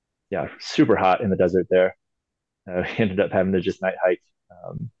yeah, super hot in the desert there. Ended up having to just night hike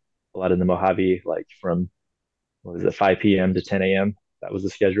a lot in the Mojave, like from what was it, 5 p.m. to 10 a.m. That was the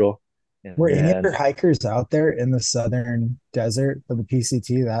schedule. And Were any of then, your hikers out there in the southern desert of the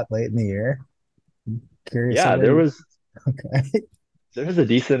PCT that late in the year? I'm curious. yeah, Okay. there was a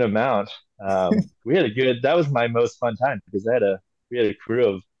decent amount. We had a good. That was my most fun time because we had a crew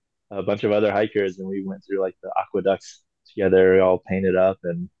of a bunch of other hikers, and we went through like the aqueducts together, all painted up,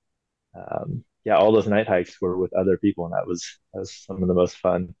 and yeah, all those night hikes were with other people, and that was some of the most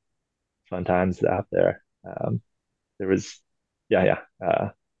fun times out there. There was, yeah,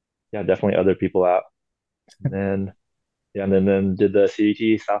 yeah, definitely other people out, and then yeah, and then did the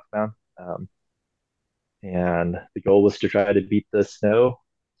CDT southbound, and the goal was to try to beat the snow.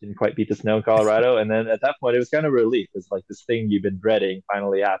 Didn't quite beat the snow in Colorado, and then at that point, it was kind of a relief because like this thing you've been dreading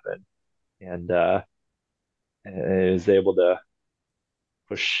finally happened, and I was able to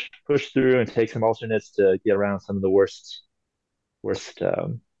push through and take some alternates to get around some of the worst worst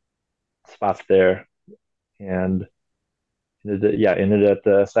spots there, and ended at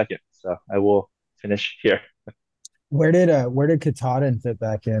the second. So I will finish here. Where did Katahdin fit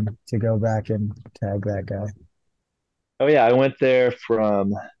back in to go back and tag that guy? Oh yeah, I went there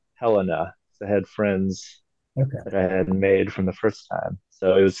from Helena. So I had friends Okay. that I had made from the first time.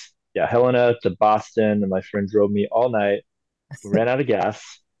 So it was Helena to Boston, and my friend drove me all night. We ran out of gas.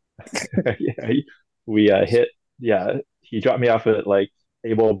 We hit he dropped me off at like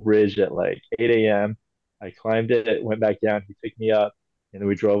Able Bridge at like 8 a.m. I climbed it, went back down. He picked me up, and then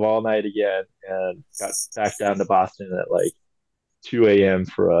we drove all night again and got back down to Boston at like 2 a.m.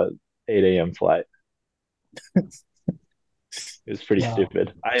 for a 8 a.m. flight. It was pretty Wow.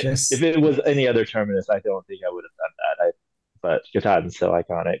 stupid. If Just it was any other terminus, I don't think I would have done that. But Katahdin's so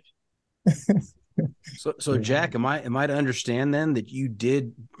iconic. So Jack, am I to understand then that you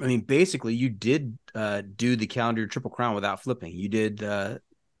did? I mean, basically, you did do the calendar Triple Crown without flipping. You did the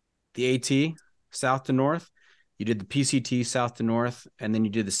AT south to north, you did the PCT south to north, and then you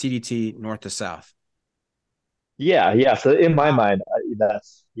did the CDT north to south. Yeah. So in my mind, it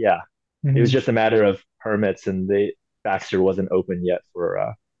was Mhm. just a matter of permits, and Baxter wasn't open yet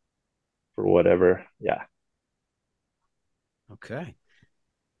for whatever. Yeah. Okay.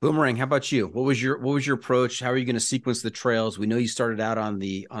 Boomerang, how about you? What was your approach? How are you going to sequence the trails? We know you started out on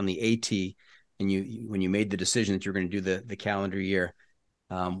the AT, and you when you made the decision that you're going to do the calendar year.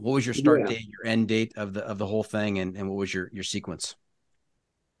 What was your start Yeah. date, your end date of the whole thing, and what was your sequence?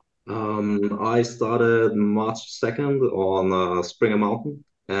 I started March 2nd on Springer Mountain,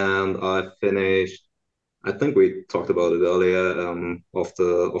 and I finished. I think we talked about it earlier, off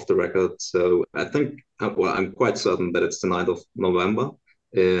the record. So I think, well, I'm quite certain that it's the 9th of November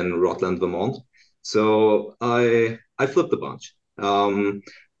in Rutland, Vermont. So I flipped a bunch.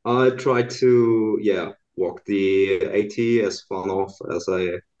 I tried to walk the AT as far north as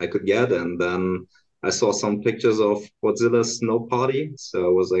I could get, and then I saw some pictures of Godzilla's snow party. So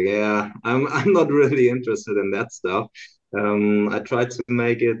I was like, yeah, I'm not really interested in that stuff. I tried to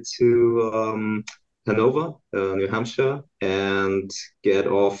make it to Hanover, New Hampshire, and get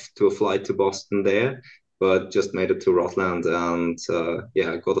off to a flight to Boston there, but just made it to Rutland, and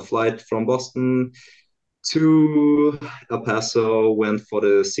got a flight from Boston to El Paso, went for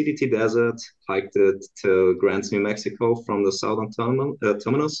the CDT Desert, hiked it to Grants, New Mexico from the southern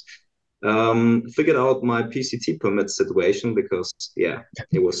terminus. Figured out my PCT permit situation because,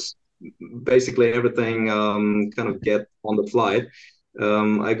 it was basically everything kind of get on the flight.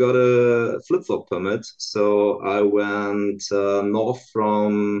 I got a flip-flop permit, so I went north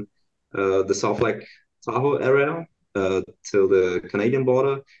from the South Lake Tahoe area to the Canadian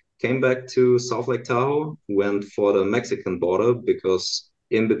border, came back to South Lake Tahoe, went for the Mexican border because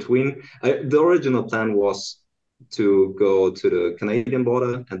in between, the original plan was to go to the Canadian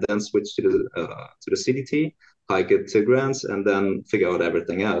border and then switch to the CDT, hike it to Grants, and then figure out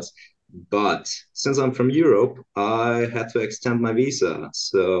everything else. But since I'm from Europe, I had to extend my visa.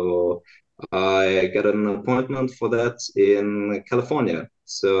 So I got an appointment for that in California.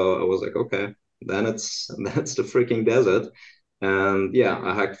 So I was like, okay, then that's the freaking desert. And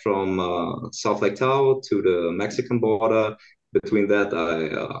I hiked from South Lake Tahoe to the Mexican border. Between that, I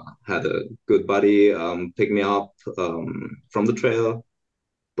had a good buddy pick me up from the trail,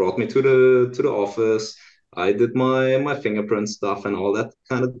 brought me to the office. I did my fingerprint stuff and all that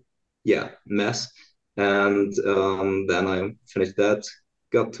kind of mess, and then I finished that.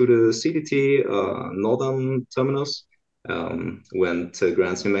 Got to the CDT northern terminus, went to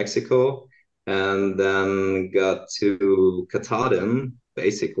Grants, New Mexico, and then got to Katahdin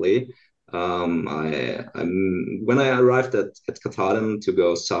basically. When I arrived at Katahdin to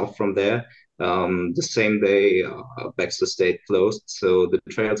go south from there, the same day Baxter State closed, so the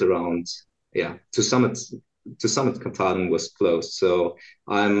trails around to Summit Katahdin was closed. So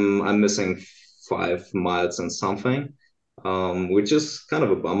I'm missing 5 miles and something, which is kind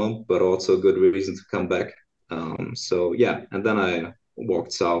of a bummer, but also a good reason to come back. And then I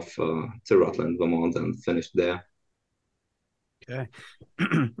walked south to Rutland, Vermont, and finished there. Okay.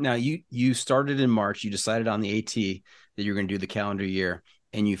 Now you started in March. You decided on the AT that you're going to do the calendar year,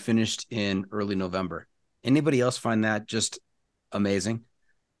 and you finished in early November. Anybody else find that just amazing?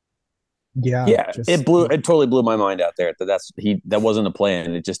 Yeah, it totally blew my mind out there that wasn't a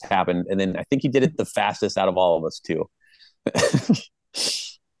plan. It just happened. And then I think he did it the fastest out of all of us too.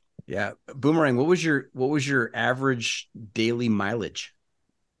 Yeah. Boomerang, what was your average daily mileage?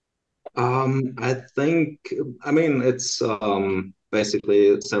 It's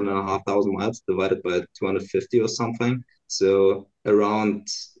basically 7,500 miles divided by 250 or something. So around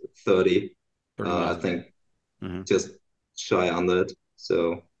 30, 30 miles I think, mm-hmm. just shy under it.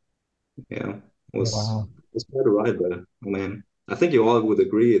 So yeah, Wow. it was quite a ride there. I mean, I think you all would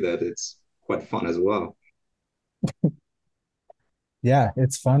agree that it's quite fun as well. Yeah,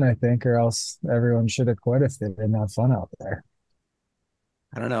 it's fun, I think, or else everyone should have quit if they didn't have fun out there.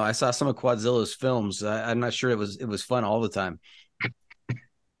 I don't know. I saw some of Quadzilla's films. I'm not sure it was fun all the time.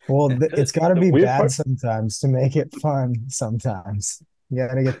 Well, it's got to The be weird bad part, sometimes to make it fun sometimes. You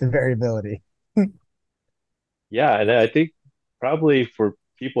got to get the variability. yeah, and I think probably for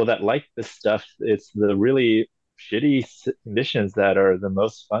people that like this stuff, it's the really shitty conditions that are the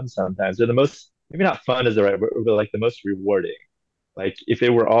most fun sometimes. They're the most, maybe not fun is the right word, but like the most rewarding. Like if they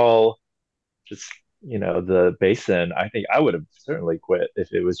were all just, the basin, I think I would have certainly quit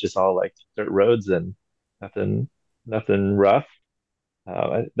if it was just all like dirt roads and nothing, nothing rough.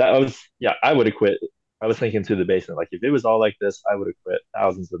 That was, yeah, I would have quit. I was thinking through the basin. Like if it was all like this, I would have quit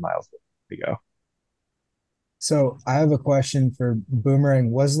thousands of miles ago. So I have a question for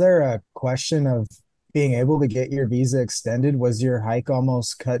Boomerang. Was there a question of being able to get your visa extended? Was your hike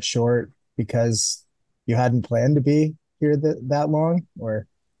almost cut short because you hadn't planned to be here that long? Or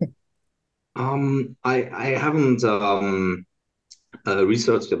I haven't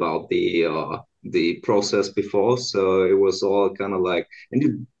researched about the process before, so it was all kind of like,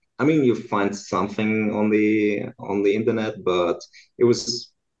 and I mean, you find something on the internet, but it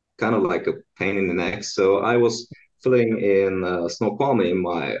was kind of like a pain in the neck. So I was filling in Snoqualmie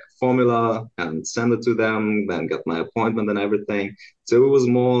my formula and send it to them, then got my appointment and everything. So it was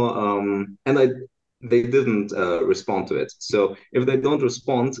more, and they didn't respond to it. So if they don't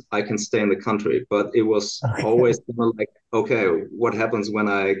respond, I can stay in the country. But it was okay. always kind of like, okay, what happens when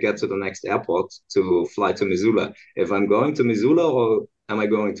I get to the next airport to fly to Missoula? If I'm going to Missoula or am I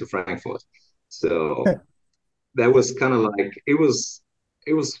going to Frankfurt? So that was kind of like it was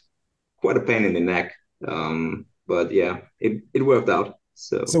quite a pain in the neck. But yeah, it worked out.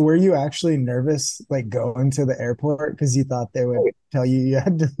 So So were you actually nervous like going to the airport because you thought they would tell you you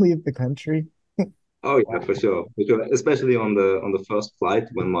had to leave the country? oh yeah, for sure. Especially on the first flight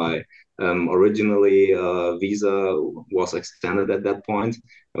when my originally visa was extended at that point.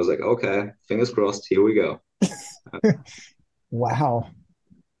 I was like, okay, fingers crossed, here we go. Wow.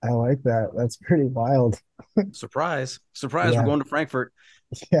 I like that. That's pretty wild. Surprise. Surprise, we're Yeah. going to Frankfurt.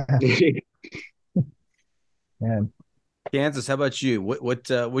 Yeah, man. Kansas, how about you? What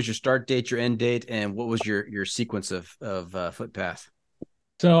was your start date, your end date, and what was your sequence of footpath?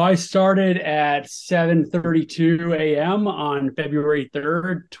 So I started at 7:32 a.m. on February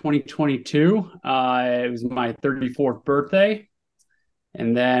 3rd, 2022. It was my 34th birthday.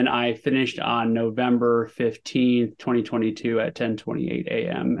 And then I finished on November 15th, 2022 at 10:28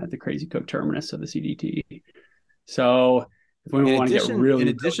 a.m. at the Crazy Cook terminus of the CDT. So if we want to get In really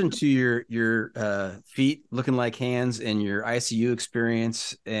addition to your feet looking like hands and your ICU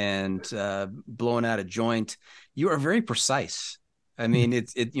experience and blowing out a joint, you are very precise. I mean,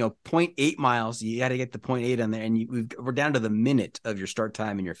 it's 0.8 miles. You got to get the 0.8 on there, and we're down to the minute of your start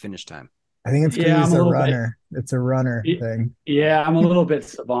time and your finish time. I think it's because yeah, he's I'm a a little bit runner. It's a runner thing. yeah, I'm a little bit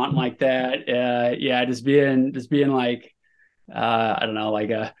savant like that. Yeah, just being like I don't know,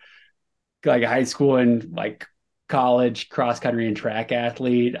 like a high school and like college cross country and track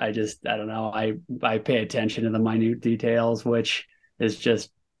athlete. I don't know. I pay attention to the minute details, which is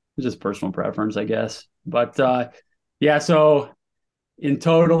just personal preference, I guess. But yeah, so in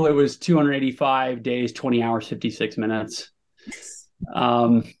total it was 285 days, 20 hours, 56 minutes.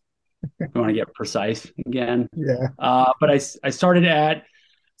 Um, we want to get precise again. Yeah. But I started at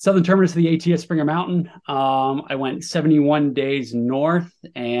southern terminus of the ATS Springer Mountain. I went 71 days north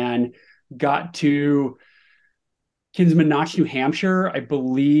and got to Kinsman Notch, New Hampshire, I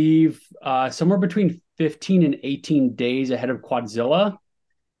believe somewhere between 15 and 18 days ahead of Quadzilla.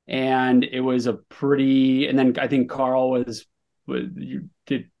 And it was a pretty, and then I think Carl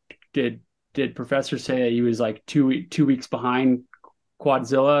did Professor say he was like 2 weeks behind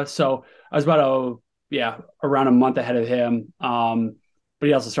Quadzilla. So I was around a month ahead of him. But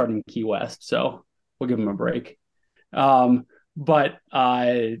he also started in Key West. So we'll give him a break. But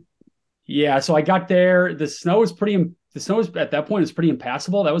yeah, so I got there. The snow was at that point was pretty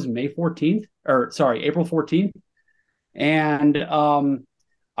impassable. That was April 14th. And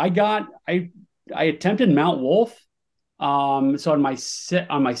I attempted Mount Wolf. So on my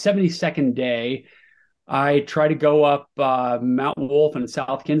 72nd day, I tried to go up Mount Wolf and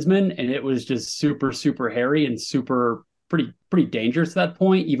South Kinsman, and it was just super, super hairy and pretty dangerous at that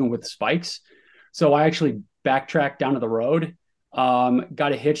point, even with spikes. So I actually backtracked down to the road.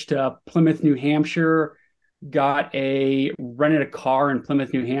 Got a hitch to Plymouth, New Hampshire, rented a car in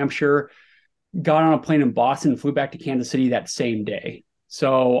Plymouth, New Hampshire, got on a plane in Boston and flew back to Kansas City that same day.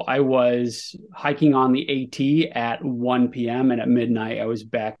 So I was hiking on the AT at 1 p.m. and at midnight I was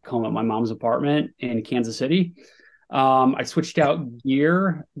back home at my mom's apartment in Kansas City. I switched out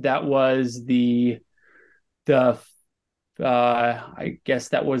gear. That was I guess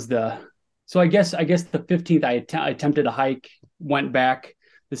that was I guess the 15th I attempted a hike, went back.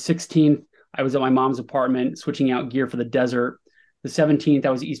 The 16th I was at my mom's apartment switching out gear for the desert. The 17th,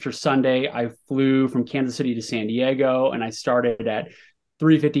 that was Easter Sunday. I flew from Kansas City to San Diego, and I started at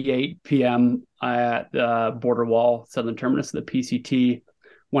 3:58 p.m. at the border wall, southern terminus of the PCT.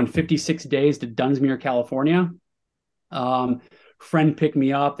 Went 56 days to Dunsmuir, California. Friend picked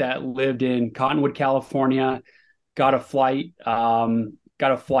me up that lived in Cottonwood, California. Got a flight from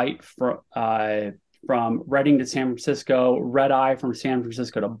Reading to San Francisco, red eye from San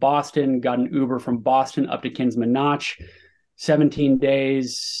Francisco to Boston, got an Uber from Boston up to Kinsman Notch, 17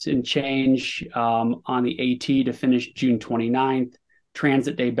 days and change on the AT to finish June 29th,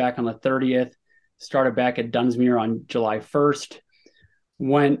 transit day back on the 30th, started back at Dunsmuir on July 1st,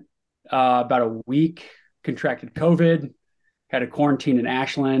 went about a week, contracted COVID, had a quarantine in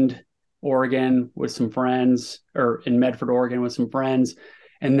Ashland, Oregon with some friends, or in Medford, Oregon with some friends.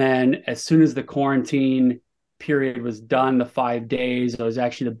 And then as soon as the quarantine period was done, the 5 days, I was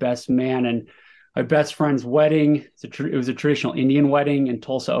actually the best man in my best friend's wedding. It was a traditional Indian wedding in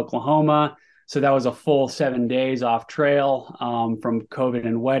Tulsa, Oklahoma. So that was a full 7 days off trail from COVID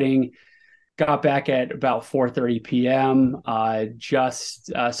and wedding. Got back at about 4:30 p.m.,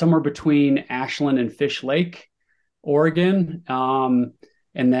 just somewhere between Ashland and Fish Lake, Oregon. And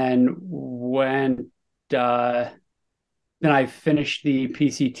then then I finished the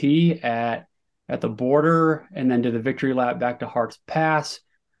PCT at the border and then did the victory lap back to Hart's Pass.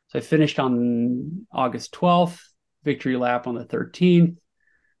 So I finished on August 12th, victory lap on the 13th,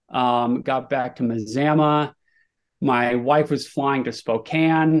 got back to Mazama. My wife was flying to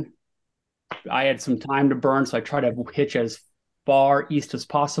Spokane. I had some time to burn, so I tried to hitch as far east as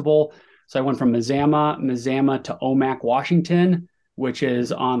possible. So I went from Mazama to Omak, Washington, which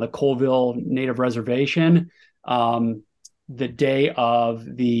is on the Colville Native Reservation. The day of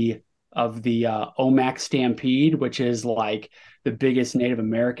the Omak Stampede, which is like the biggest Native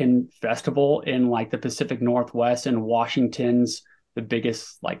American festival in like the Pacific Northwest, and Washington's the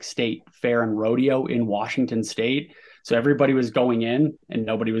biggest like state fair and rodeo in Washington state. So everybody was going in and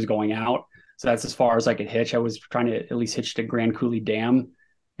nobody was going out. So that's as far as I could hitch. I was trying to at least hitch to Grand Coulee Dam,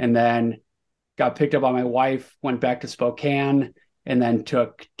 and then got picked up by my wife, went back to Spokane, and then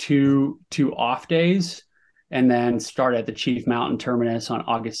took two off days, and then started at the Chief Mountain Terminus on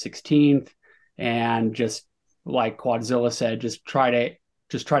August 16th. And just like Quadzilla said, just try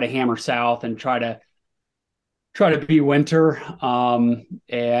to hammer south and try to be winter.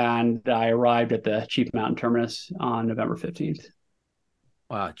 And I arrived at the Chief Mountain Terminus on November 15th.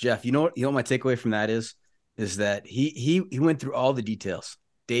 Wow, Jeff, you know what my takeaway from that is that he went through all the details,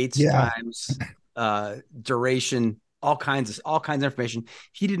 dates, times, duration, all kinds of information.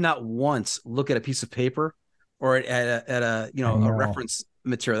 He did not once look at a piece of paper or at a reference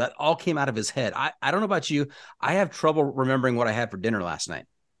material. That all came out of his head. I don't know about you. I have trouble remembering what I had for dinner last night.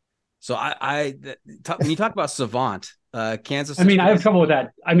 So when you talk about savant, Kansas. I mean, I have trouble with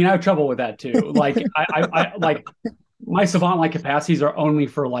that. I have trouble with that too. Like I like my savant-like capacities are only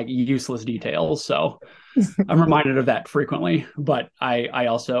for like useless details. So I'm reminded of that frequently, but I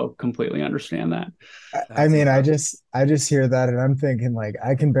also completely understand that. I mean, I just hear that and I'm thinking like,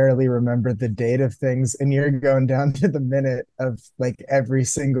 I can barely remember the date of things, and you're going down to the minute of like every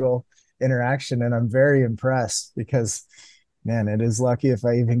single interaction. And I'm very impressed because, man, it is lucky if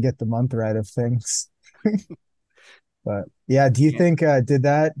I even get the month right of things. But yeah, do you think,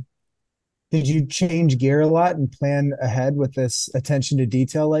 did you change gear a lot and plan ahead with this attention to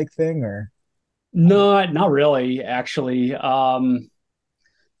detail like thing, or? No, not really, actually.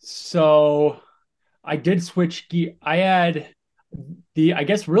 So I did switch gear. I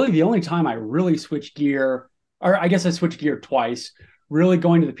guess really the only time I really switched gear, or I guess I switched gear twice, really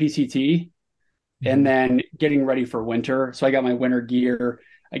going to the PCT and then getting ready for winter. So I got my winter gear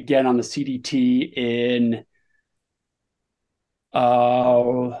again on the CDT in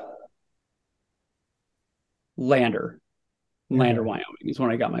Lander, Wyoming is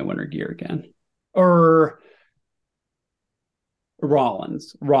when I got my winter gear again. Or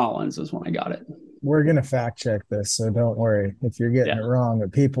Rollins is when I got it. We're going to fact check this, so don't worry if you're getting it wrong,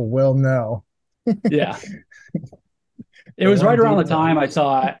 but people will know. Yeah. It was right around the time I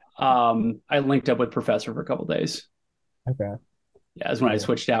saw I linked up with Professor for a couple of days. Okay. Yeah, that's when I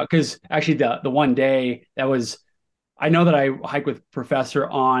switched out. Because actually the one day that was, I know that I hiked with Professor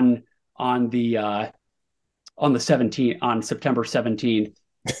on on the 17th, on September 17th,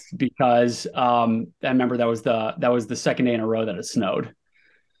 because I remember that was the second day in a row that it snowed.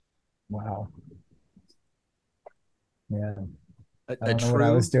 Wow. Yeah. I A don't know what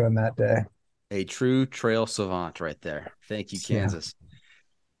I was doing that day. A true trail savant right there. Thank you, Yeah. Kansas.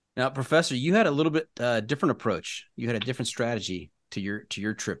 Now, Professor, you had a little bit different approach. You had a different strategy to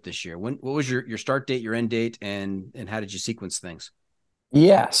your trip this year. What was your start date, your end date, and how did you sequence things?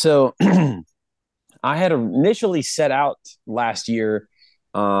 Yeah, so I had initially set out last year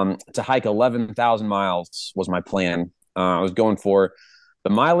to hike 11,000 miles was my plan. I was going for the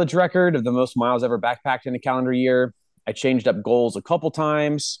mileage record of the most miles ever backpacked in a calendar year. I changed up goals a couple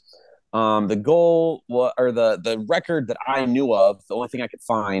times. The goal or the record that I knew of, the only thing I could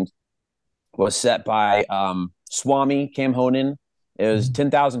find was set by Swami Cam Honan. It was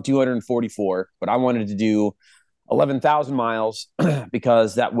 10,244, but I wanted to do 11,000 miles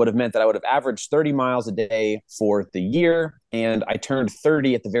because that would have meant that I would have averaged 30 miles a day for the year. And I turned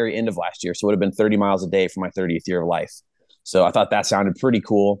 30 at the very end of last year. So it would have been 30 miles a day for my 30th year of life. So I thought that sounded pretty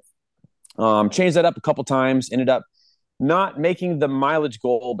cool. Changed that up a couple times, ended up not making the mileage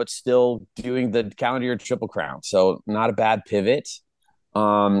goal, but still doing the calendar year Triple Crown. So not a bad pivot.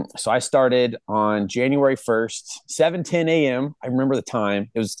 So I started on January 1st, 7:10 a.m. I remember the time.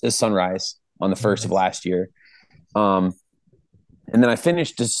 It was sunrise on the 1st of last year. And then I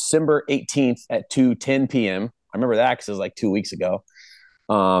finished December 18th at 2:10 p.m. I remember that because it was like 2 weeks ago.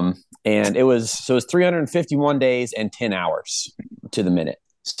 And it was 351 days and 10 hours to the minute.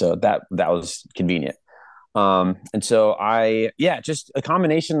 So that was convenient. And so just a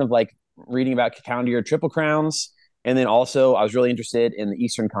combination of like reading about calendar year Triple Crowns. And then also I was really interested in the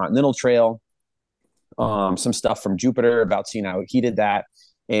Eastern Continental Trail, some stuff from Jupiter about seeing how he did that.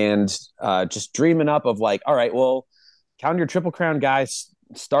 And just dreaming up of like, all right, well, calendar year Triple Crown guys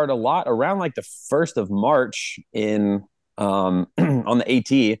start a lot around like the 1st of March in on the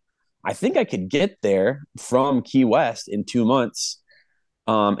AT. I think I could get there from Key West in 2 months.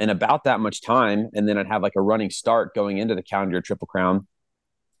 In about that much time, and then I'd have like a running start going into the calendar year Triple Crown.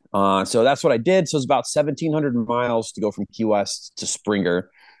 So that's what I did. So it's about 1,700 miles to go from Key West to Springer,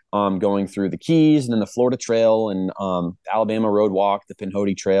 going through the Keys and then the Florida Trail and the Alabama Road Walk, the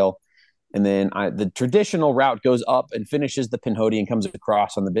Pinhoti Trail. And then the traditional route goes up and finishes the Pinhoti and comes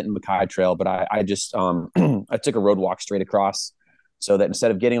across on the Benton McKay Trail. But I just I took a road walk straight across, so that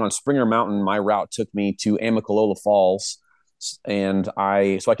instead of getting on Springer Mountain, my route took me to Amicalola Falls. And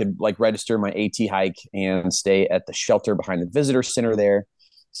I could like register my AT hike and stay at the shelter behind the visitor center there.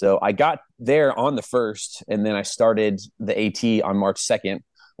 So I got there on the 1st, and then I started the AT on March 2nd,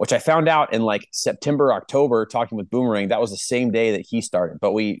 which I found out in like September, October, talking with Boomerang. That was the same day that he started,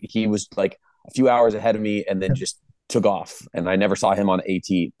 but he was like a few hours ahead of me and then just took off, and I never saw him on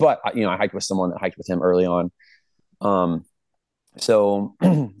AT. But I hiked with someone that hiked with him early on. So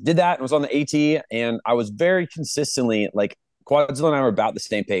did that and was on the AT, and I was very consistently like, Quadzilla and I were about the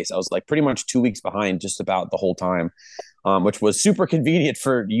same pace. I was like pretty much 2 weeks behind just about the whole time, which was super convenient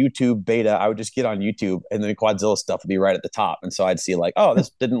for YouTube beta. I would just get on YouTube and then Quadzilla stuff would be right at the top. And so I'd see like, oh,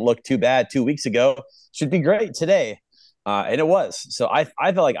 this didn't look too bad 2 weeks ago. Should be great today. And it was. So I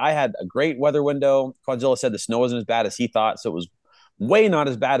felt like I had a great weather window. Quadzilla said the snow wasn't as bad as he thought. So it was way not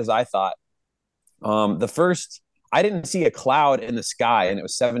as bad as I thought. I didn't see a cloud in the sky, and it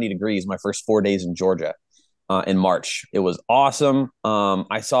was 70 degrees my first 4 days in Georgia. In March. It was awesome.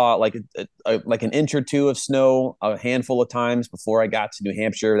 I saw like like an inch or two of snow a handful of times before I got to New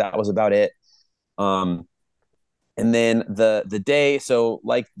Hampshire. That was about it. And then the day, so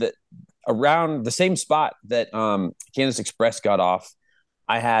like around the same spot that Kansas Express got off,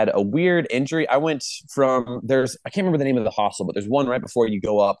 I had a weird injury. I went from I can't remember the name of the hostel, but there's one right before you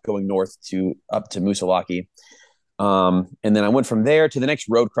go up, going north up to Moosilauke. And then I went from there to the next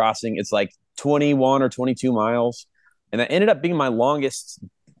road crossing. It's like 21 or 22 miles. And that ended up being my longest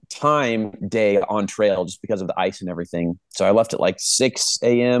time day on trail just because of the ice and everything. So I left at like 6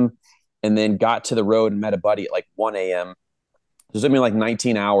 a.m. and then got to the road and met a buddy at like 1 a.m. So it took me like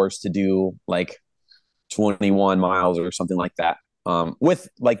 19 hours to do like 21 miles or something like that, with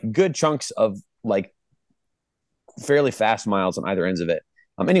like good chunks of like fairly fast miles on either ends of it.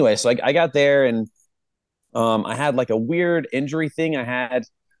 Anyway, so I got there, and I had like a weird injury thing. I had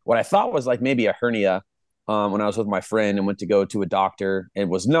what I thought was like maybe a hernia when I was with my friend and went to go to a doctor. It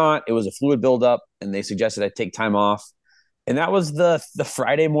was not. It was a fluid buildup, and they suggested I take time off. And that was the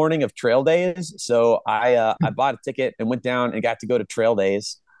Friday morning of trail days. So I bought a ticket and went down and got to go to trail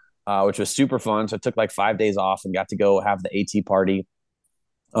days, which was super fun. So I took like 5 days off and got to go have the AT party.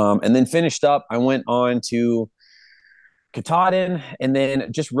 And then finished up. I went on to Katahdin, and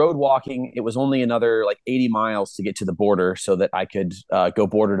then just road walking. It was only another like 80 miles to get to the border so that I could go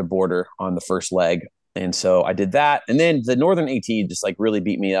border to border on the first leg. And so I did that. And then the Northern AT just like really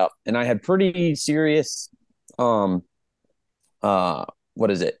beat me up. And I had pretty serious, um, what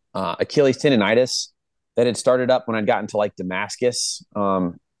is it? Achilles tendonitis that had started up when I'd gotten to like Damascus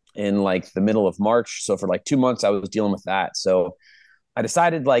in like the middle of March. So for like 2 months, I was dealing with that. So I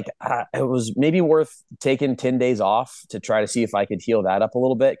decided like it was maybe worth taking 10 days off to try to see if I could heal that up a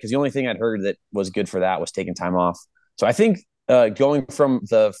little bit. Cause the only thing I'd heard that was good for that was taking time off. So I think going from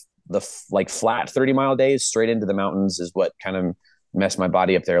the like flat 30-mile days straight into the mountains is what kind of messed my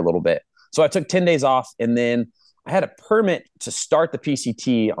body up there a little bit. So I took 10 days off, and then I had a permit to start the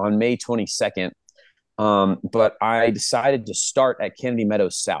PCT on May 22nd. But I decided to start at Kennedy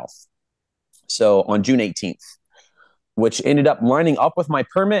Meadows South. So on June 18th, which ended up lining up with my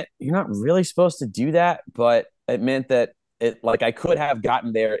permit. You're not really supposed to do that, but it meant that I could have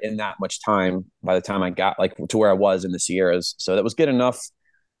gotten there in that much time by the time I got like to where I was in the Sierras. So that was good enough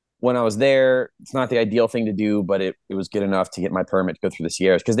when I was there. It's not the ideal thing to do, but it was good enough to get my permit to go through the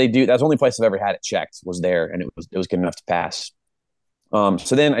Sierras, because that's the only place I've ever had it checked was there, and it was good enough to pass. So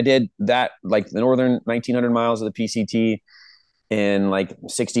then I did that, like the northern 1900 miles of the PCT in like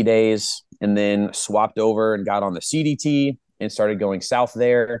 60 days, and then swapped over and got on the CDT and started going south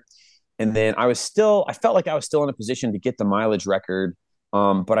there. And then I felt like I was still in a position to get the mileage record,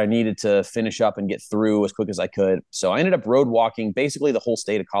 but I needed to finish up and get through as quick as I could. So I ended up road walking basically the whole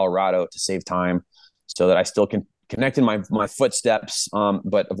state of Colorado to save time, so that I still connected my footsteps,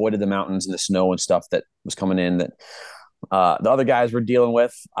 but avoided the mountains and the snow and stuff that was coming in that the other guys were dealing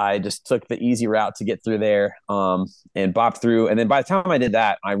with. I just took the easy route to get through there, and bopped through. And then by the time I did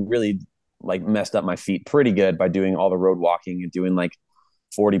that, I really like messed up my feet pretty good by doing all the road walking and doing like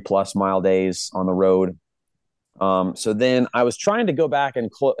 40 plus mile days on the road. So then I was trying to go back and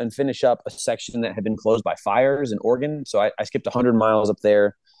finish up a section that had been closed by fires in Oregon. So I skipped 100 miles up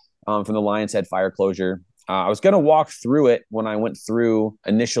there from the Lion's Head fire closure. I was going to walk through it when I went through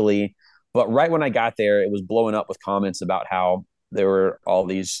initially, but right when I got there, it was blowing up with comments about how there were all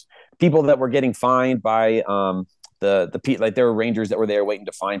these people that were getting fined by like there were rangers that were there waiting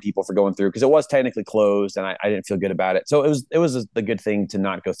to fine people for going through, because it was technically closed, and I didn't feel good about it. So it was a good thing to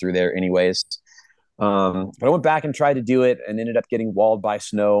not go through there anyways. But I went back and tried to do it and ended up getting walled by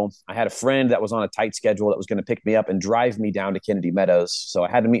snow. I had a friend that was on a tight schedule that was going to pick me up and drive me down to Kennedy Meadows. So I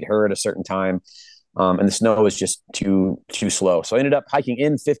had to meet her at a certain time. And the snow was just too slow. So I ended up hiking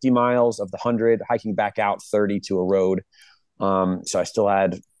in 50 miles of the 100, hiking back out 30 to a road. So I still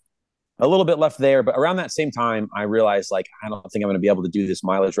had a little bit left there, but around that same time, I realized like, I don't think I'm going to be able to do this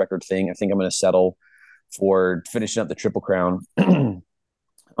mileage record thing. I think I'm going to settle for finishing up the Triple Crown.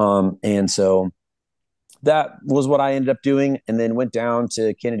 And so that was what I ended up doing, and then went down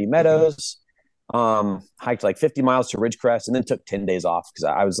to Kennedy Meadows, hiked like 50 miles to Ridgecrest, and then took 10 days off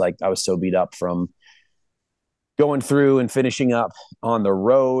because I was so beat up from going through and finishing up on the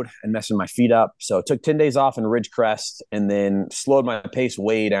road and messing my feet up. So I took 10 days off in Ridgecrest, and then slowed my pace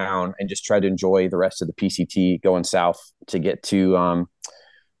way down and just tried to enjoy the rest of the PCT going south to get to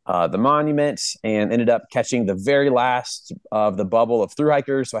the monuments, and ended up catching the very last of the bubble of thru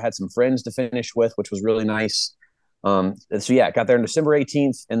hikers. So I had some friends to finish with, which was really nice. So yeah, got there on December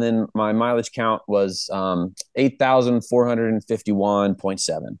 18th, and then my mileage count was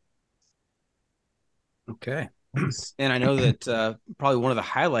 8,451.7. Okay. And I know that probably one of the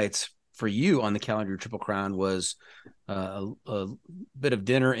highlights for you on the calendar Triple Crown was a bit of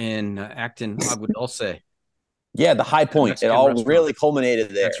dinner in Acton, Agua Dulce. Yeah, the high point. It all restaurant. Really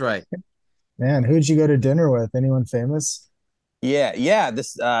culminated there. That's right. Man, who'd you go to dinner with? Anyone famous? Yeah.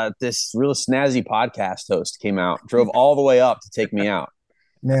 This real snazzy podcast host came out, drove all the way up to take me out.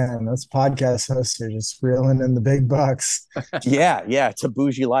 Man, those podcast hosts are just reeling in the big bucks. Yeah, it's a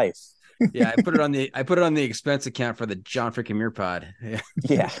bougie life. Yeah, I put it on the expense account for the John freaking Muir pod.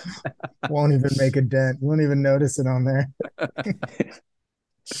 Yeah. Won't even make a dent. You won't even notice it on there.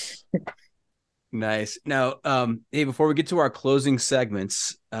 Nice. Now, hey, before we get to our closing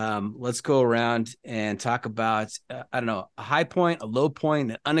segments, let's go around and talk about, I don't know, a high point, a low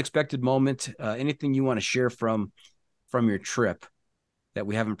point, an unexpected moment, anything you want to share from your trip that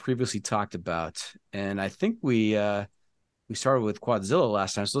we haven't previously talked about. And I think we started with Quadzilla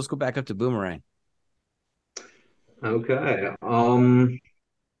last time, so let's go back up to Boomerang. Okay.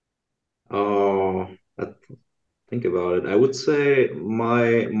 Think about it. I would say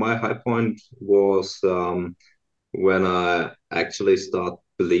my high point was when I actually start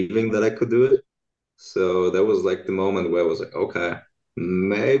believing that I could do it. So that was like the moment where I was like, okay,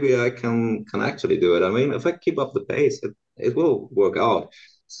 maybe I can actually do it. I mean, if I keep up the pace, it will work out.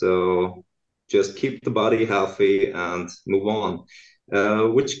 So just keep the body healthy and move on.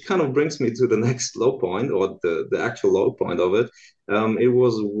 Which kind of brings me to the next low point, or the actual low point of it. It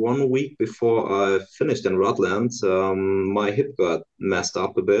was 1 week before I finished in Rutland. My hip got messed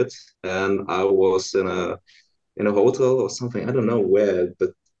up a bit, and I was in a hotel or something. I don't know where,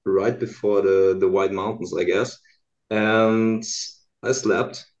 but right before the White Mountains, I guess. And I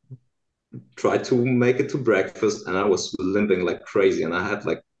slept, tried to make it to breakfast, and I was limping like crazy. And I had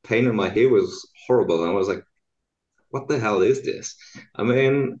like pain in my hip, it was horrible. And I was like, what the hell is this? I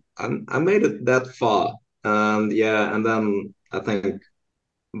mean, I made it that far. And yeah, and then I think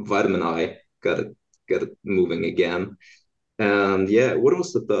vitamin I got it moving again. And yeah, what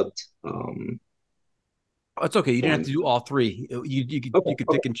was the third Oh, it's okay. You didn't have point? to do all three. You Okay, could okay,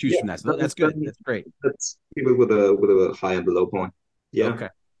 pick and choose yeah. from that. So that's good. That's great. Let's keep it with a high and a low point. Yeah. Okay.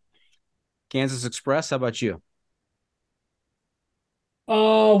 Kansas Express. How about you?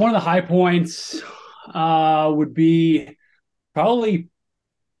 Oh, one of the high points would be probably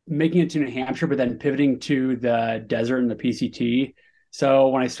making it to New Hampshire, but then pivoting to the desert and the PCT. So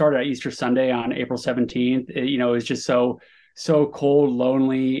when I started at Easter Sunday on April 17th, it was just so cold,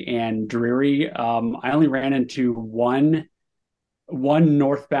 lonely, and dreary. I only ran into one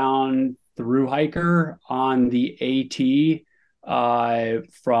northbound through hiker on the AT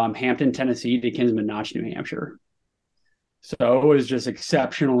from Hampton, Tennessee to Kinsman Notch, New Hampshire. So it was just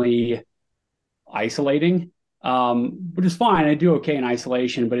exceptionally isolating, which is fine. I do okay in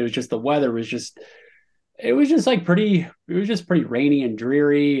isolation, but it was just the weather was just it was just like pretty it was just pretty rainy and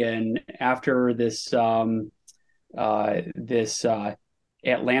dreary. And after this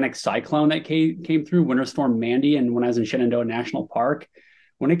Atlantic cyclone that came through, Winter Storm Mandy, and when I was in Shenandoah National Park,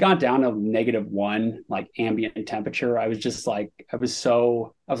 when it got down to -1 like ambient temperature, I was like,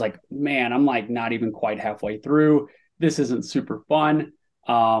 man, I'm like not even quite halfway through. This isn't super fun.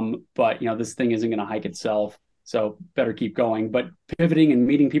 But this thing isn't going to hike itself, so better keep going. But pivoting and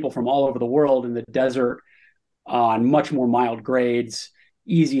meeting people from all over the world in the desert on much more mild grades,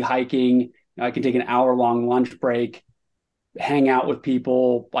 easy hiking. I can take an hour-long lunch break, hang out with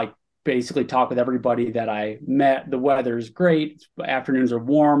people, like basically talk with everybody that I met. The weather's great. Afternoons are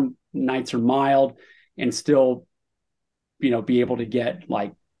warm, nights are mild, and still, be able to get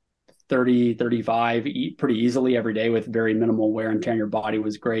like 30, 35 pretty easily every day with very minimal wear and tear on your body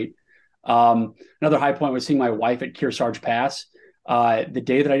was great. Another high point was seeing my wife at Kearsarge Pass. The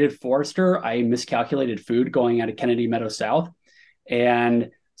day that I did Forester, I miscalculated food going out of Kennedy Meadow South.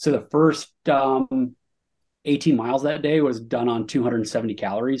 And so the first 18 miles that day was done on 270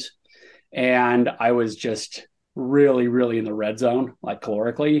 calories. And I was just really, really in the red zone, like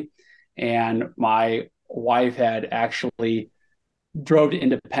calorically. And my wife had actually drove to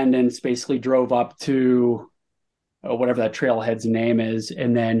Independence, basically drove up to whatever that trailhead's name is,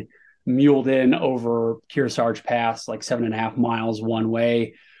 and then muled in over Kearsarge Pass, like 7.5 miles one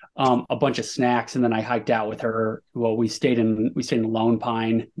way, a bunch of snacks, and then I hiked out with her. Well, we stayed in Lone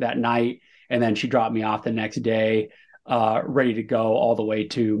Pine that night, and then she dropped me off the next day, ready to go all the way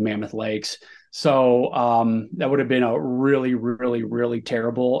to Mammoth Lakes. So that would have been a really, really, really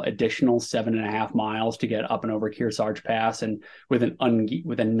terrible additional 7.5 miles to get up and over Kearsarge Pass, and with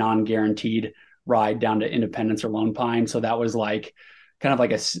a non-guaranteed ride down to Independence or Lone Pine. So that was like kind of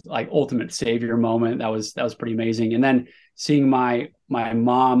like a ultimate savior moment. That was pretty amazing. And then seeing my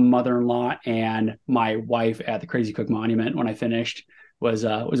mom, mother-in-law, and my wife at the Crazy Cook Monument when I finished was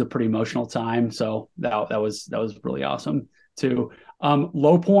a pretty emotional time. So that was really awesome too.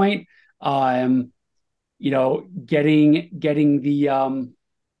 Low point, getting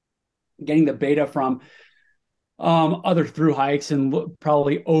the beta from other through hikes and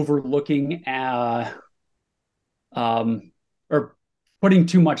probably overlooking or putting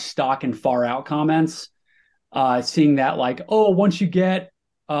too much stock in far out comments, seeing that like, oh, once you get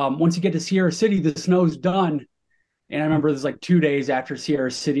to Sierra City, the snow's done. And I remember it was like 2 days after Sierra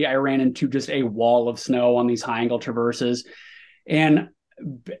City, I ran into just a wall of snow on these high angle traverses. And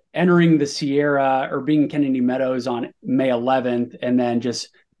entering the Sierra or being in Kennedy Meadows on May 11th, and then just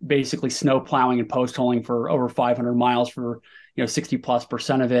basically snow plowing and post holing for over 500 miles for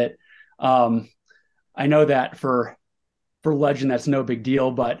 60+% of it. I know that for legend that's no big deal,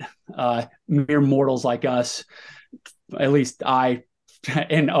 but mere mortals like us, at least I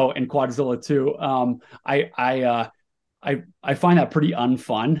and Quadzilla too, I find that pretty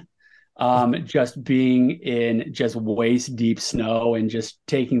unfun. Just being in just waist deep snow and just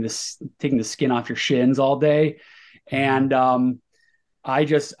taking the skin off your shins all day. And I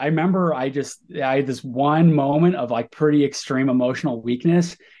remember I had this one moment of like pretty extreme emotional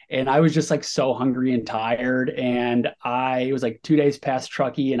weakness. And I was just like so hungry and tired. And it was like 2 days past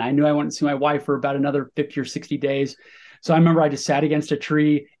Truckee, and I knew I wouldn't see my wife for about another 50 or 60 days. So I remember I just sat against a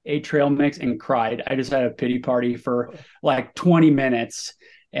tree, ate trail mix, and cried. I just had a pity party for like 20 minutes.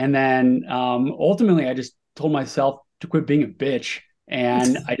 And then ultimately, I just told myself to quit being a bitch.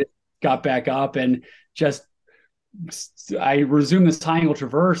 And I just got back up and just I resumed this triangle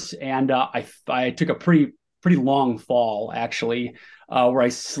traverse, and I took a pretty long fall actually, where I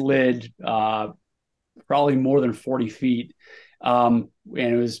slid probably more than 40 feet, and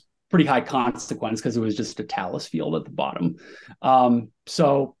it was pretty high consequence because it was just a talus field at the bottom.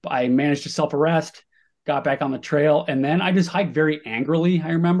 So I managed to self arrest, got back on the trail, and then I just hiked very angrily. I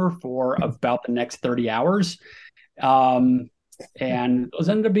remember for about the next 30 hours, and those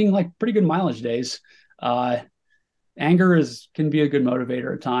ended up being like pretty good mileage days. Anger can be a good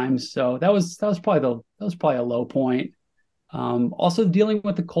motivator at times. So that was probably a low point. Also dealing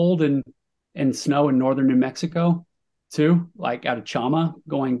with the cold and snow in northern New Mexico too, like out of Chama,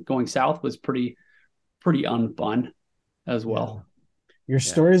 going south was pretty unfun as well. Your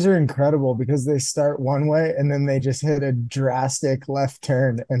stories are incredible because they start one way and then they just hit a drastic left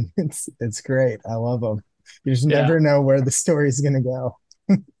turn, and it's great. I love them. You just never know where the story is going to go.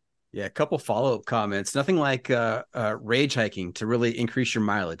 Yeah, a couple follow-up comments. Nothing like rage hiking to really increase your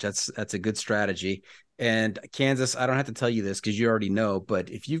mileage. That's a good strategy. And Kansas, I don't have to tell you this because you already know, but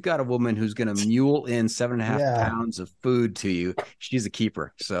if you've got a woman who's going to mule in 7.5 pounds of food to you, she's a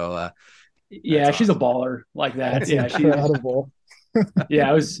keeper. So she's a baller like that. That's incredible.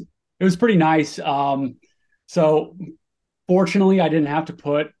 It was pretty nice. So fortunately, I didn't have to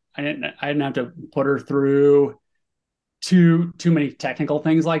put her through too many technical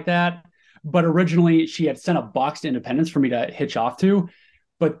things like that. But originally she had sent a box to Independence for me to hitch off to,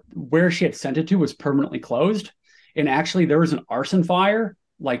 but where she had sent it to was permanently closed. And actually there was an arson fire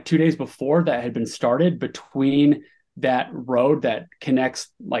like 2 days before that had been started between that road that connects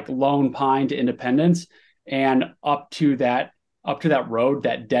like Lone Pine to Independence and up to that road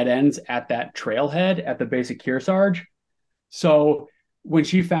that dead ends at that trailhead at the base of Kearsarge. So when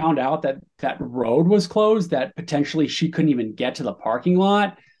she found out that road was closed, that potentially she couldn't even get to the parking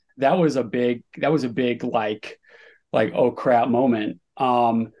lot, that was a big like oh crap moment.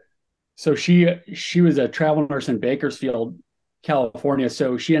 So she was a travel nurse in Bakersfield, California,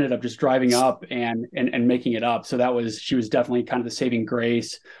 so she ended up just driving up and making it up. So she was definitely kind of the saving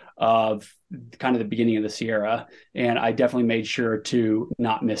grace of kind of the beginning of the Sierra. And I definitely made sure to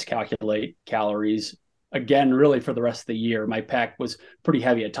not miscalculate calories again, really for the rest of the year. My pack was pretty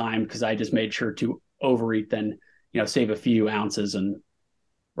heavy at times because I just made sure to overeat than, save a few ounces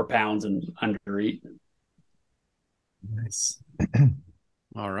or pounds and undereat. Nice.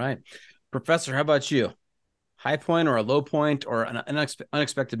 All right. Professor, how about you? High point or a low point or an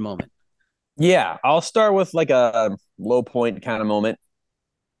unexpected moment? Yeah, I'll start with like a low point kind of moment.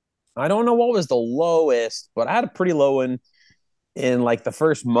 I don't know what was the lowest, but I had a pretty low one in like the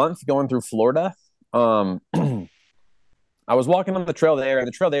first month going through Florida. I was walking on the trail there, and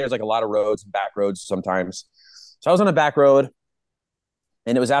the trail there is like a lot of roads and back roads sometimes. So I was on a back road,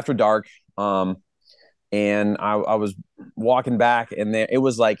 and it was after dark. And I was walking back, and it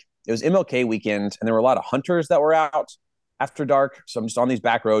was MLK weekend, and there were a lot of hunters that were out after dark. So I'm just on these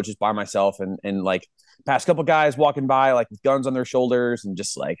back roads just by myself, and like past couple guys walking by like with guns on their shoulders and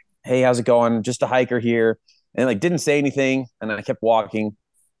just like, hey, how's it going? Just a hiker here. And like didn't say anything, and I kept walking.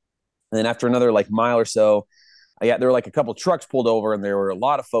 And then after another like mile or so, there were like a couple trucks pulled over, and there were a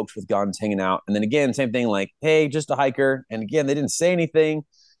lot of folks with guns hanging out. And then again, same thing, like, hey, just a hiker. And again, they didn't say anything.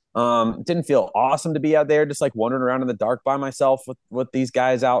 It didn't feel awesome to be out there, just like wandering around in the dark by myself with these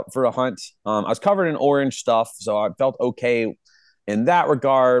guys out for a hunt. I was covered in orange stuff, so I felt okay in that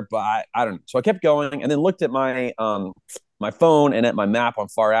regard, but I don't know. So I kept going, and then looked at my my phone and at my map on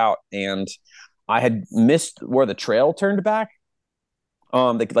Far Out, and I had missed where the trail turned back.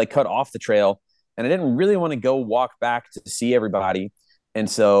 They like cut off the trail, and I didn't really want to go walk back to see everybody. And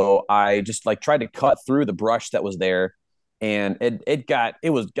so I just like tried to cut through the brush that was there, and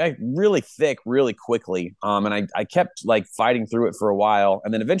it was really thick really quickly. And I kept like fighting through it for a while,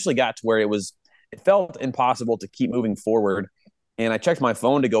 and then eventually got to where it felt impossible to keep moving forward. And I checked my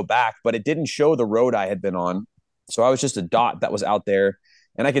phone to go back, but it didn't show the road I had been on. So I was just a dot that was out there,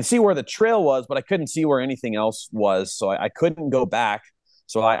 and I could see where the trail was, but I couldn't see where anything else was. So I couldn't go back.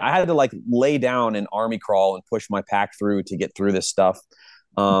 So I had to like lay down and army crawl and push my pack through to get through this stuff.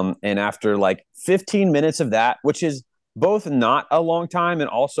 And after like 15 minutes of that, which is both not a long time and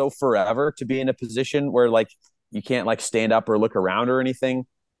also forever to be in a position where like you can't like stand up or look around or anything.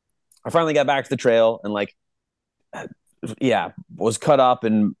 I finally got back to the trail and like, yeah, was cut up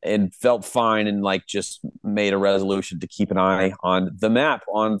and felt fine, and like just made a resolution to keep an eye on the map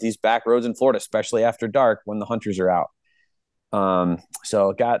on these back roads in Florida, especially after dark when the hunters are out.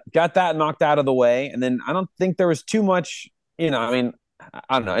 So got that knocked out of the way, and then I don't think there was too much. I mean,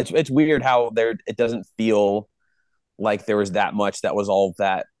 I don't know. It's weird how it doesn't feel like there was that much that was all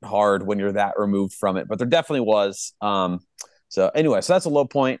that hard when you're that removed from it, but there definitely was. So anyway, so that's a low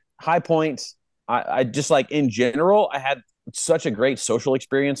point. High point, I just like in general, I had such a great social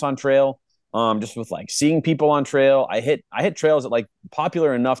experience on trail. Just with like seeing people on trail. I hit trails at like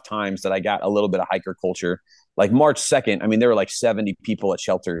popular enough times that I got a little bit of hiker culture. Like March 2nd, I mean, there were like 70 people at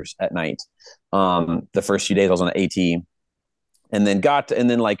shelters at night. The first few days I was on the AT, and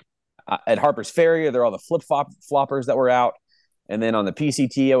then like at Harper's Ferry, there are all the floppers that were out. And then on the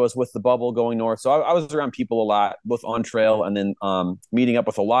PCT, I was with the bubble going north. So I was around people a lot, both on trail, and then meeting up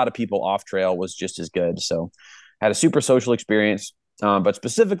with a lot of people off trail was just as good. So had a super social experience. But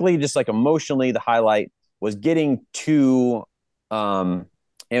specifically, just like emotionally, the highlight was getting to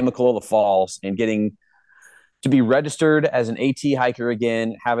Amicalola Falls and getting to be registered as an AT hiker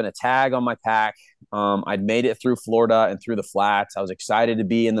again, having a tag on my pack. I'd made it through Florida and through the flats. I was excited to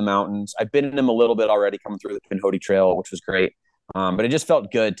be in the mountains. I've been in them a little bit already coming through the Pinhoti Trail, which was great. But it just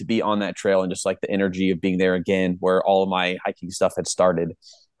felt good to be on that trail and just like the energy of being there again, where all of my hiking stuff had started.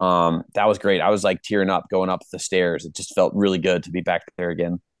 That was great. I was like tearing up going up the stairs. It just felt really good to be back there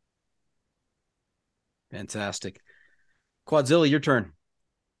again. Fantastic. Quadzilla, your turn.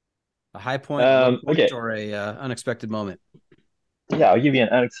 A high point, low point, okay. or a unexpected moment? Yeah, I'll give you an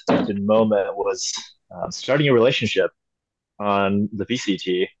unexpected moment was starting a relationship on the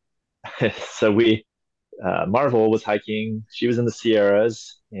PCT. So Marvel was hiking. She was in the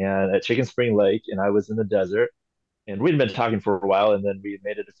Sierras and at Chicken Spring Lake, and I was in the desert. And we'd been talking for a while, and then we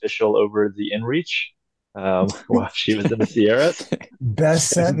made it official over the inReach while she was in the Sierras. Best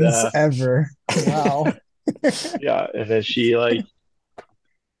sentence ever. Wow. Yeah, and then she like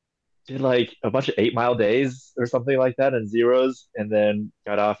did like a bunch of 8 mile days or something like that and zeros, and then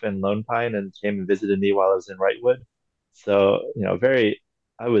got off in Lone Pine and came and visited me while I was in Wrightwood. So,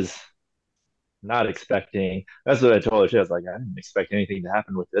 I was not expecting, that's what I told her. She was like, I didn't expect anything to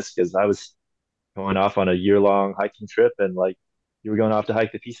happen with this because I was going off on a year-long hiking trip, and like you were going off to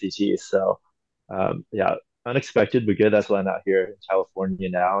hike the PCT. So, yeah, unexpected, but good. That's why I'm out here in California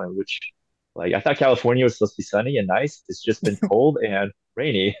now, and which like I thought California was supposed to be sunny and nice. It's just been cold and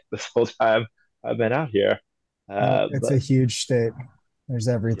rainy this whole time I've been out here. It's a huge state. There's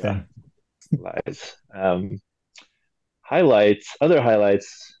everything. Yeah, lies. Other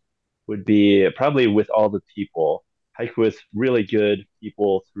highlights would be probably with all the people. Hike with really good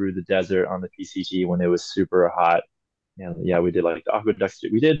people through the desert on the PCT when it was super hot. And yeah, we did like the aqueducts.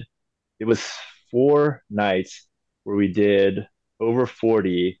 It was 4 nights where we did over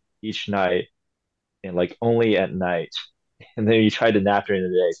 40 each night, and like only at night. And then you tried to nap during the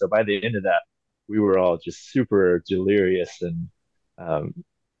day. So by the end of that, we were all just super delirious, and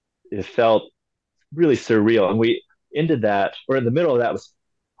it felt really surreal. And we ended that, or in the middle of that was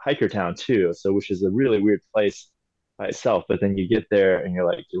Hiker Town too, so which is a really weird place by itself. But then you get there and you're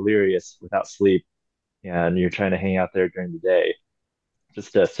like delirious without sleep, and you're trying to hang out there during the day.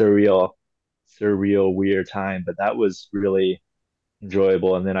 Just a surreal, weird time. But that was really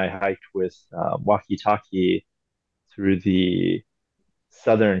enjoyable. And then I hiked with Walkie Talkie through the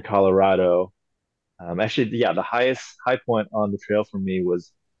southern Colorado. Actually, yeah, the highest high point on the trail for me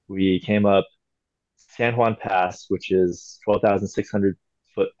was we came up San Juan Pass, which is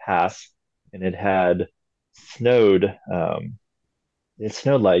 12,600-foot pass, and it had snowed. It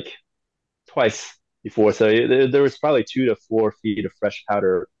snowed like twice before, so there was probably 2 to 4 feet of fresh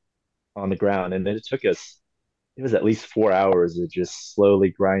powder on the ground, and then it took us. It was at least 4 hours of just slowly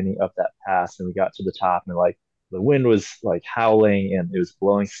grinding up that pass, and we got to the top, and like the wind was like howling, and it was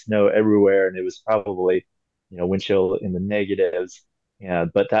blowing snow everywhere, and it was probably, wind chill in the negatives. Yeah,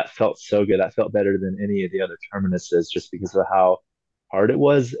 but that felt so good. That felt better than any of the other terminuses, just because of how hard it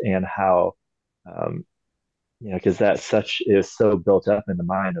was and how, because it was so built up in the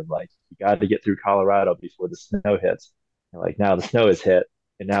mind of like you got to get through Colorado before the snow hits. And like now the snow is hit,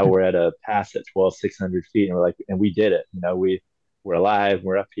 and now we're at a pass at 12,600 feet, and we're like, and we did it. We're alive.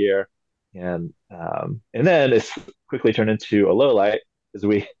 We're up here, and then it's quickly turned into a low light because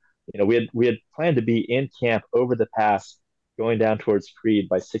we had planned to be in camp over the pass going down towards Creed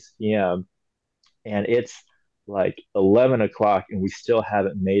by 6 p.m. and it's like 11 o'clock, and we still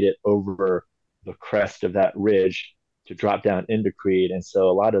haven't made it over the crest of that ridge to drop down into Creed. And so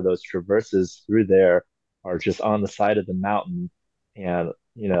a lot of those traverses through there are just on the side of the mountain. And,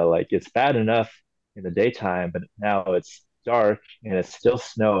 like it's bad enough in the daytime, but now it's dark and it's still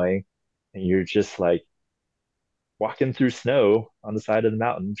snowing. And you're just like walking through snow on the side of the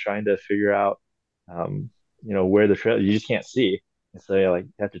mountain, trying to figure out, where the trail, you just can't see. And so you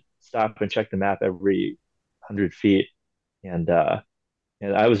have to stop and check the map every 100 feet. And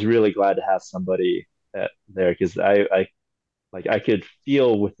I was really glad to have somebody there because I could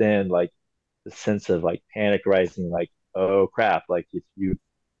feel within like the sense of like panic rising, like, oh crap, like if we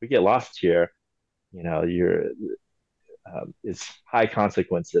get lost here, you're it's high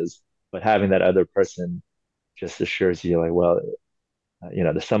consequences. But having that other person just assures you, like, well,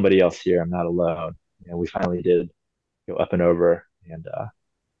 there's somebody else here. I'm not alone. And we finally did go up and over, and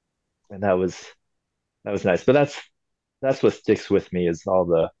that was nice. But that's what sticks with me is all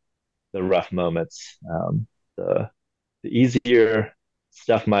the rough moments. The easier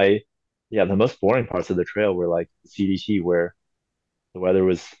stuff the most boring parts of the trail were like the CDT where the weather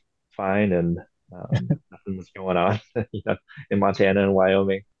was fine and nothing was going on, in Montana and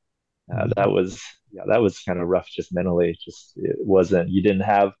Wyoming. That was kind of rough just mentally. Just it wasn't,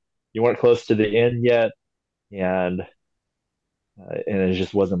 you weren't close to the end yet, and there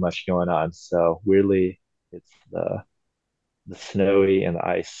just wasn't much going on. So weirdly, it's the snowy and the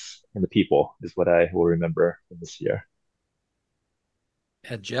ice and the people is what I will remember from this year.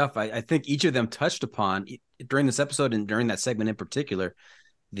 Yeah, Jeff, I think each of them touched upon during this episode and during that segment in particular,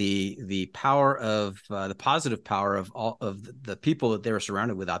 the power of the positive power of all of the people that they were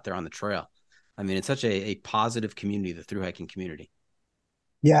surrounded with out there on the trail. I mean, it's such a positive community, the thru hiking community.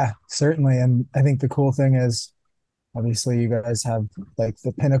 Yeah, certainly. And I think the cool thing is, obviously, you guys have like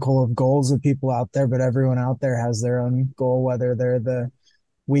the pinnacle of goals of people out there, but everyone out there has their own goal, whether they're the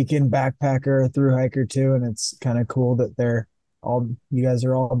weekend backpacker or thru hiker too. And it's kind of cool that you guys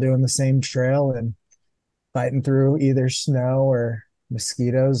are all doing the same trail and fighting through either snow or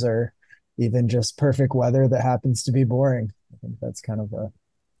mosquitoes or even just perfect weather that happens to be boring. I think that's kind of a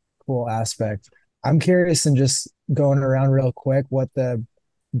cool aspect. I'm curious and just going around real quick what the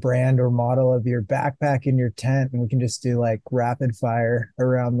brand or model of your backpack and your tent, and we can just do like rapid fire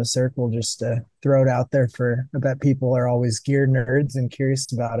around the circle just to throw it out there I bet people are always gear nerds and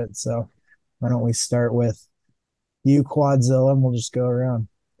curious about it. So why don't we start with you, Quadzilla, and we'll just go around.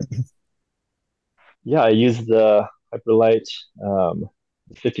 Yeah, I used the Hyperlight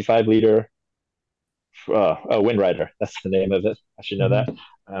 55 liter Wind Rider. That's the name of it. I should know that.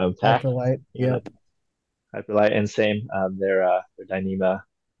 Pack. Hyperlight. Yep. Hyperlight and same. Their Dyneema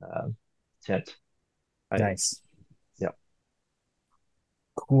tent. Nice. Yeah.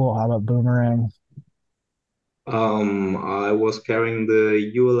 Cool. How about Boomerang? I was carrying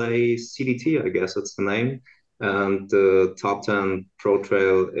the ULA CDT, I guess that's the name, and the Top 10 Pro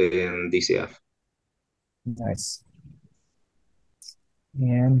Trail in DCF. Nice.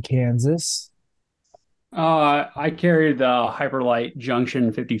 And Kansas. I carried the Hyperlight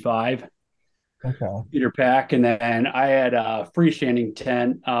Junction 55 liter pack, and then I had a freestanding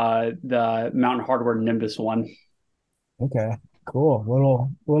tent, the Mountain Hardware Nimbus one. Okay, cool.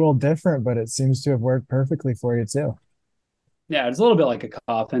 Little different, but it seems to have worked perfectly for you too. Yeah, it's a little bit like a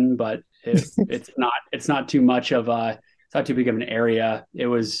coffin, but it's not too much of it's not too big of an area. It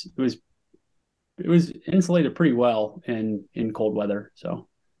was insulated pretty well in cold weather. So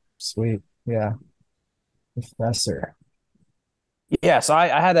sweet. Yeah. Professor. Yeah, so I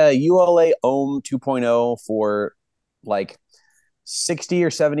had a ULA Ohm 2.0 for like 60 or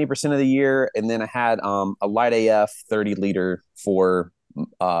 70% of the year, and then I had a Light AF 30 liter for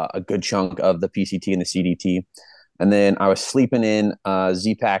a good chunk of the PCT and the CDT, and then I was sleeping in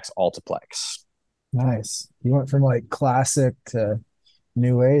Z-Packs Altiplex. Nice. You went from like classic to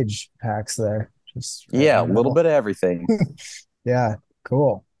new age packs there. Just a little bit of everything. Yeah,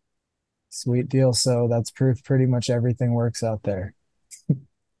 cool. Sweet deal. So that's proof pretty much everything works out there.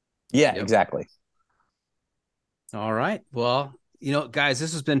 Yeah, exactly. All right. Well, guys,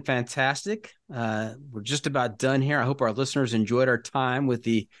 this has been fantastic. We're just about done here. I hope our listeners enjoyed our time with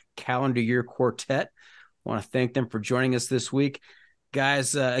the Calendar Year Quartet. I want to thank them for joining us this week.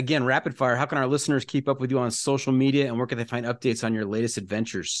 Guys, again, rapid fire, how can our listeners keep up with you on social media, and where can they find updates on your latest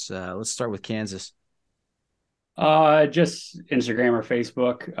adventures? Let's start with Kansas. Just Instagram or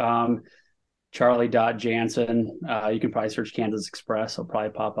Facebook. Charlie.Jansen. You can probably search Kansas Express. It'll probably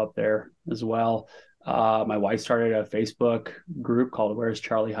pop up there as well. My wife started a Facebook group called Where's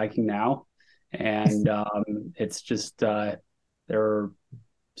Charlie Hiking Now? And it's just there are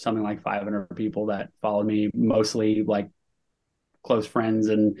something like 500 people that follow me, mostly like close friends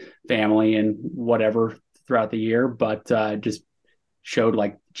and family and whatever throughout the year, but just showed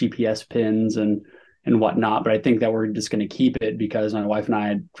like GPS pins and and whatnot. But I think that we're just going to keep it because my wife and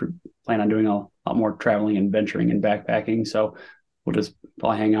I plan on doing a lot more traveling and venturing and backpacking. So we'll just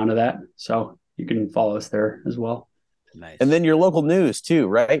probably hang on to that. So you can follow us there as well. Nice. And then your local news too,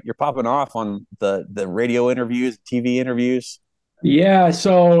 right? You're popping off on the radio interviews, TV interviews. Yeah,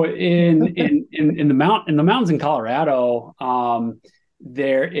 so in the mountains in Colorado,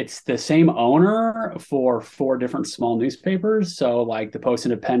 it's the same owner for 4 different small newspapers. So like the Post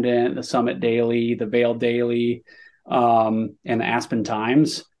Independent, the Summit Daily, the Vail Daily, and the Aspen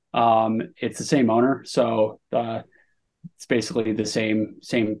Times. It's the same owner, so it's basically the same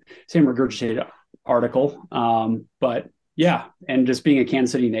regurgitated article. But yeah, and just being a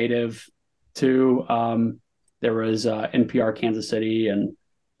Kansas City native too. There was NPR Kansas City and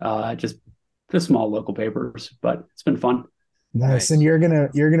just the small local papers, but it's been fun. Nice. And you're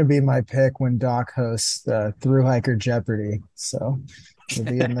gonna be my pick when Doc hosts Through Hiker Jeopardy. So you'll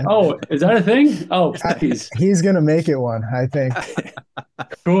be in Oh, is that a thing? Oh, please. He's gonna make it one, I think.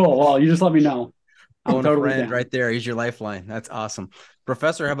 Cool. Well, you just let me know. I'm totally friend right there. He's your lifeline. That's awesome.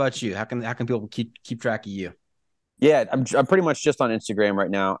 Professor, how about you? How can people keep track of you? Yeah, I'm pretty much just on Instagram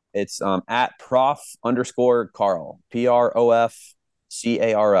right now. It's at prof_Carl,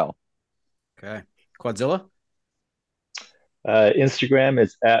 PROFCARL. Okay. Quadzilla? Instagram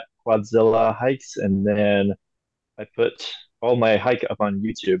is at Quadzilla Hikes, and then I put all my hike up on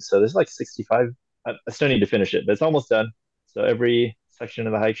YouTube. So there's like 65. I still need to finish it, but it's almost done. So every section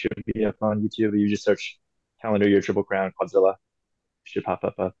of the hike should be up on YouTube. You just search Calendar Year Triple Crown Quadzilla. It should pop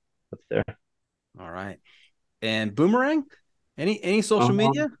up there. All right. And Boomerang? Any social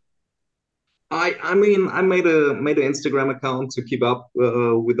media? I mean, I made an Instagram account to keep up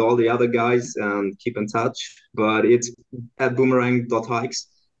with all the other guys and keep in touch, but it's at boomerang.hikes,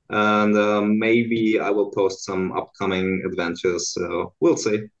 and maybe I will post some upcoming adventures. So we'll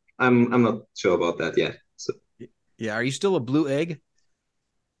see. I'm not sure about that yet. So yeah, are you still a blue egg?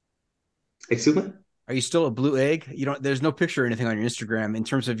 Excuse me? Are you still a blue egg? There's no picture or anything on your Instagram in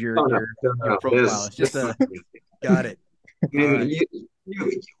terms of your profile. It's just got it. I mean,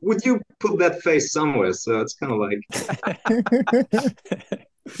 would you put that face somewhere? So it's kind of like.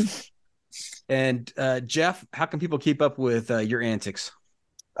 And Jeff, how can people keep up with your antics?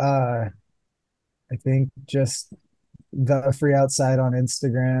 I think just the Free Outside on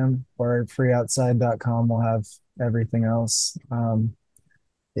Instagram or freeoutside.com will have everything else.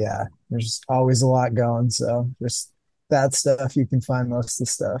 Yeah, there's always a lot going. So just that stuff, you can find most of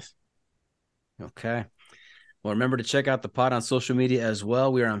the stuff. Okay. Well, remember to check out the pod on social media as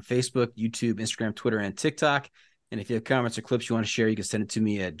well. We are on Facebook, YouTube, Instagram, Twitter, and TikTok. And if you have comments or clips you want to share, you can send it to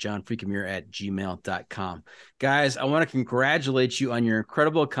me at johnfreakinmuir@gmail.com. Guys, I want to congratulate you on your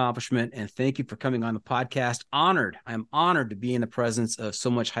incredible accomplishment and thank you for coming on the podcast. I'm honored to be in the presence of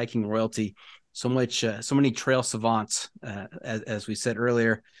so much hiking royalty, so many trail savants, as we said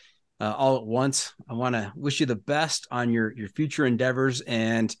earlier, all at once. I want to wish you the best on your future endeavors.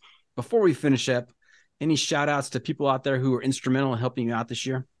 And before we finish up, any shout outs to people out there who are instrumental in helping you out this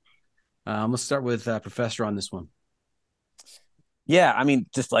year? Let's start with Professor on this one. Yeah, I mean,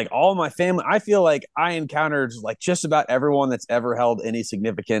 just like all my family, I feel like I encountered like just about everyone that's ever held any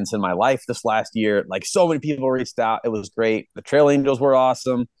significance in my life this last year. Like so many people reached out. It was great. The Trail Angels were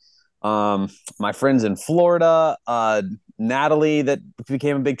awesome. My friends in Florida, Natalie that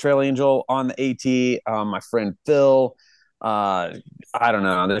became a big Trail Angel on the AT, my friend Phil. I don't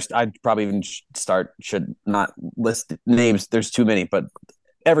know. I'd probably even should not list names. There's too many, but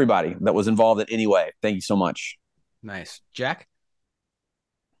everybody that was involved in any way. Thank you so much. Nice. Jack?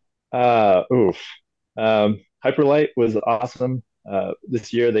 Hyperlight was awesome.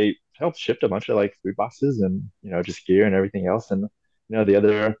 This year they helped ship a bunch of like food boxes and just gear and everything else, and the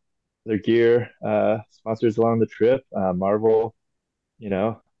other gear sponsors along the trip. Marvel,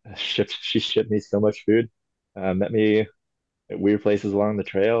 she shipped me so much food. Met me at weird places along the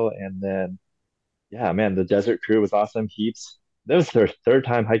trail, and then yeah, man, the desert crew was awesome. Heaps. That was her 3rd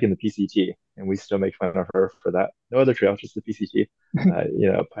time hiking the PCT, and we still make fun of her for that. No other trail, just the PCT.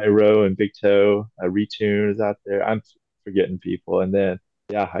 Pyro and Big Toe, Retune is out there. I'm forgetting people, and then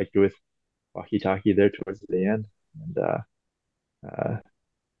yeah, hiked with Walkie Talkie there towards the end, and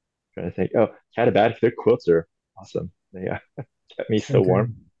trying to think. Oh, Catabatic, their quilts are awesome. They kept me so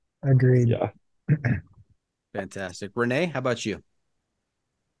warm. Agreed. Yeah. Fantastic. Renee, how about you?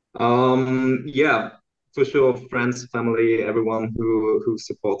 Yeah, for sure, friends, family, everyone who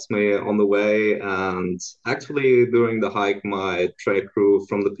supports me on the way. And actually, during the hike, my trail crew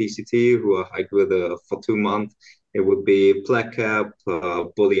from the PCT, who I hiked with for 2 months, it would be Black Cap,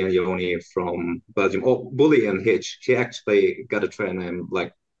 Bully and Yoni from Belgium. Oh, Bully and Hitch. He actually got a trail name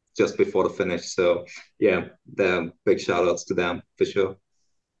like just before the finish. So yeah, the big shout outs to them for sure.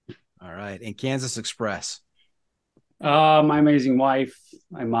 All right. And Kansas Express. My amazing wife,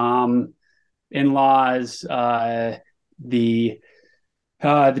 my mom, in-laws, the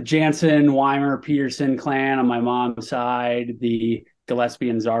Jansen, Weimer, Peterson clan on my mom's side, the Gillespie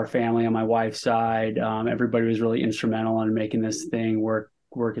and Czar family on my wife's side. Everybody was really instrumental in making this thing work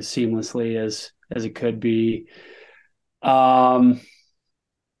as seamlessly as it could be. Close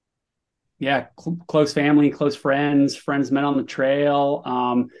family, close friends met on the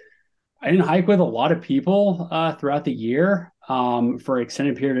trail. I didn't hike with a lot of people throughout the year for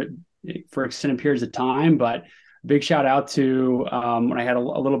extended periods of time, but big shout out to when I had a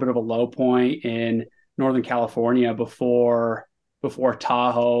little bit of a low point in Northern California before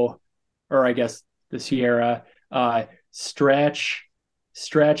Tahoe, or I guess the Sierra. Stretch,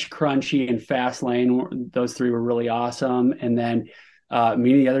 Crunchy, and Fast Lane. Those three were really awesome. And then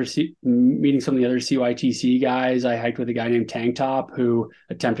meeting some of the other CYTC guys. I hiked with a guy named Tank Top who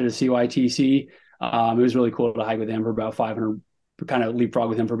attempted a CYTC. It was really cool to hike with him for about 500, kind of leapfrog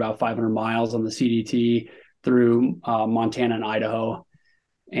with him for about 500 miles on the CDT through Montana and Idaho.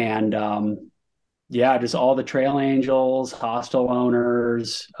 And just all the trail angels, hostel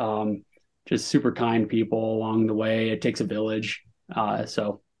owners, just super kind people along the way. It takes a village.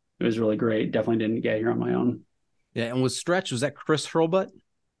 So it was really great. Definitely didn't get here on my own. Yeah. And was that Chris Hurlbutt?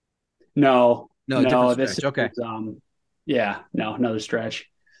 No, this is, okay. Another Stretch.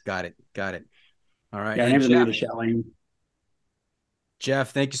 Got it. All right. Yeah, name's Amanda Shelling.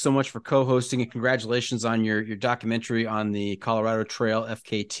 Jeff, thank you so much for co-hosting, and congratulations on your documentary on the Colorado Trail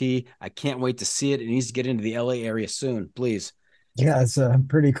FKT. I can't wait to see it. It needs to get into the LA area soon, please. Yeah, it's a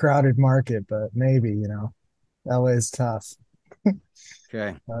pretty crowded market, but maybe, LA is tough.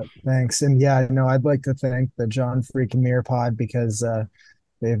 Okay. Thanks. And I'd like to thank the John freaking Muir pod because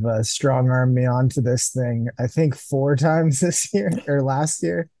they've strong-armed me onto this thing, I think 4 times this year or last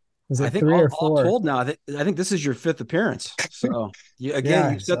year. I think 3 or 4? All told now, I think this is your 5th appearance. So you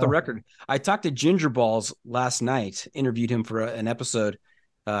set the record. I talked to Ginger Balls last night, interviewed him for an episode,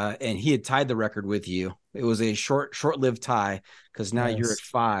 and he had tied the record with you. It was a short-lived tie because now you're at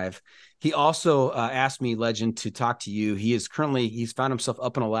 5. He also asked me, Legend, to talk to you. He's found himself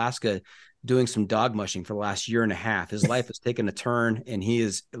up in Alaska doing some dog mushing for the last year and a half. His life has taken a turn, and he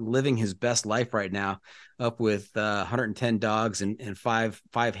is living his best life right now, up with 110 dogs and five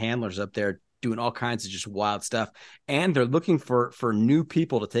handlers up there doing all kinds of just wild stuff. And they're looking for new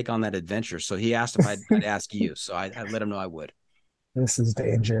people to take on that adventure. So he asked if I'd ask you. So I let him know I would. This is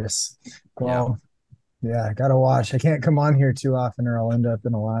dangerous. Well, yeah, I got to watch. I can't come on here too often or I'll end up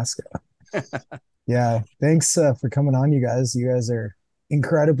in Alaska. Yeah. Thanks for coming on, you guys. You guys are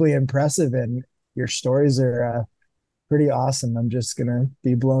incredibly impressive and your stories are pretty awesome. I'm just going to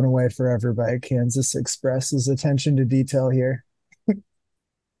be blown away forever by Kansas Express's attention to detail here.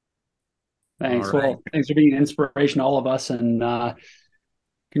 Thanks. Right. Well, thanks for being an inspiration to all of us, and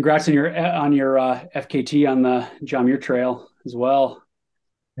congrats on your FKT on the John Muir Trail as well.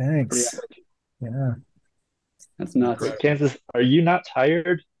 Thanks. Yeah. That's nuts. Kansas, are you not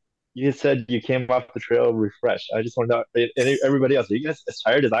tired? You said you came off the trail refreshed. I just want to know, everybody else, are you guys as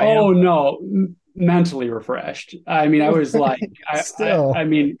tired as I am? Oh, no, mentally refreshed. I mean, I was like,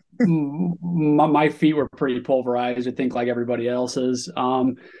 my feet were pretty pulverized, I think, like everybody else's.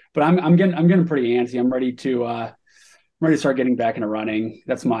 But I'm getting pretty antsy. I'm ready to start getting back into running.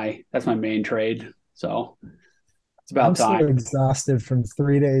 That's my main trade. So it's about time. I'm so exhausted from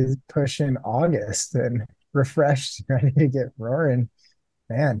 3 days pushing August and refreshed, ready to get roaring.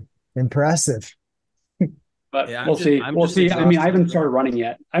 Man. Impressive. But we'll see. We'll see. I mean, I haven't started running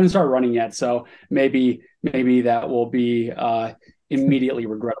yet. So maybe that will be immediately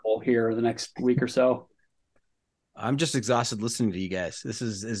regrettable here the next week or so. I'm just exhausted listening to you guys. This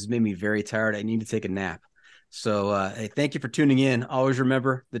has made me very tired. I need to take a nap. So hey, thank you for tuning in. Always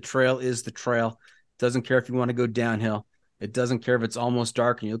remember, the trail is the trail. Doesn't care if you want to go downhill. It doesn't care if it's almost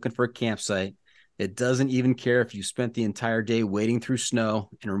dark and you're looking for a campsite. It doesn't even care if you spent the entire day wading through snow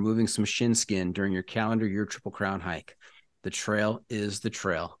and removing some shin skin during your calendar year Triple Crown hike. The trail is the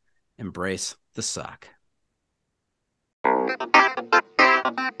trail. Embrace the sock.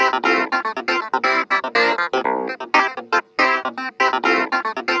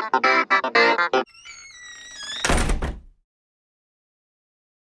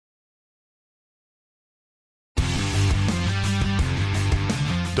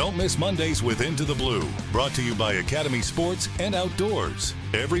 Don't miss Mondays with Into the Blue, brought to you by Academy Sports and Outdoors.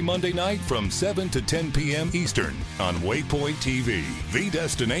 Every Monday night from 7 to 10 p.m. Eastern on Waypoint TV, the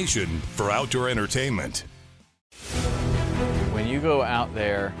destination for outdoor entertainment. When you go out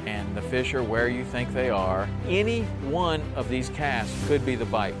there and the fish are where you think they are, any one of these casts could be the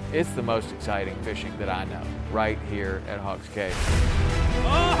bite. It's the most exciting fishing that I know, right here at Hawks Cave.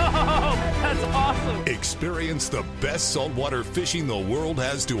 Oh, that's awesome. Experience the best saltwater fishing the world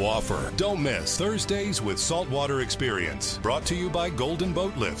has to offer. Don't miss Thursdays with Saltwater Experience, brought to you by Golden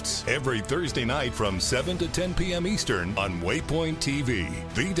Boat Lifts, every Thursday night from 7 to 10 p.m. Eastern on Waypoint TV,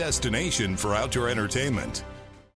 the destination for outdoor entertainment.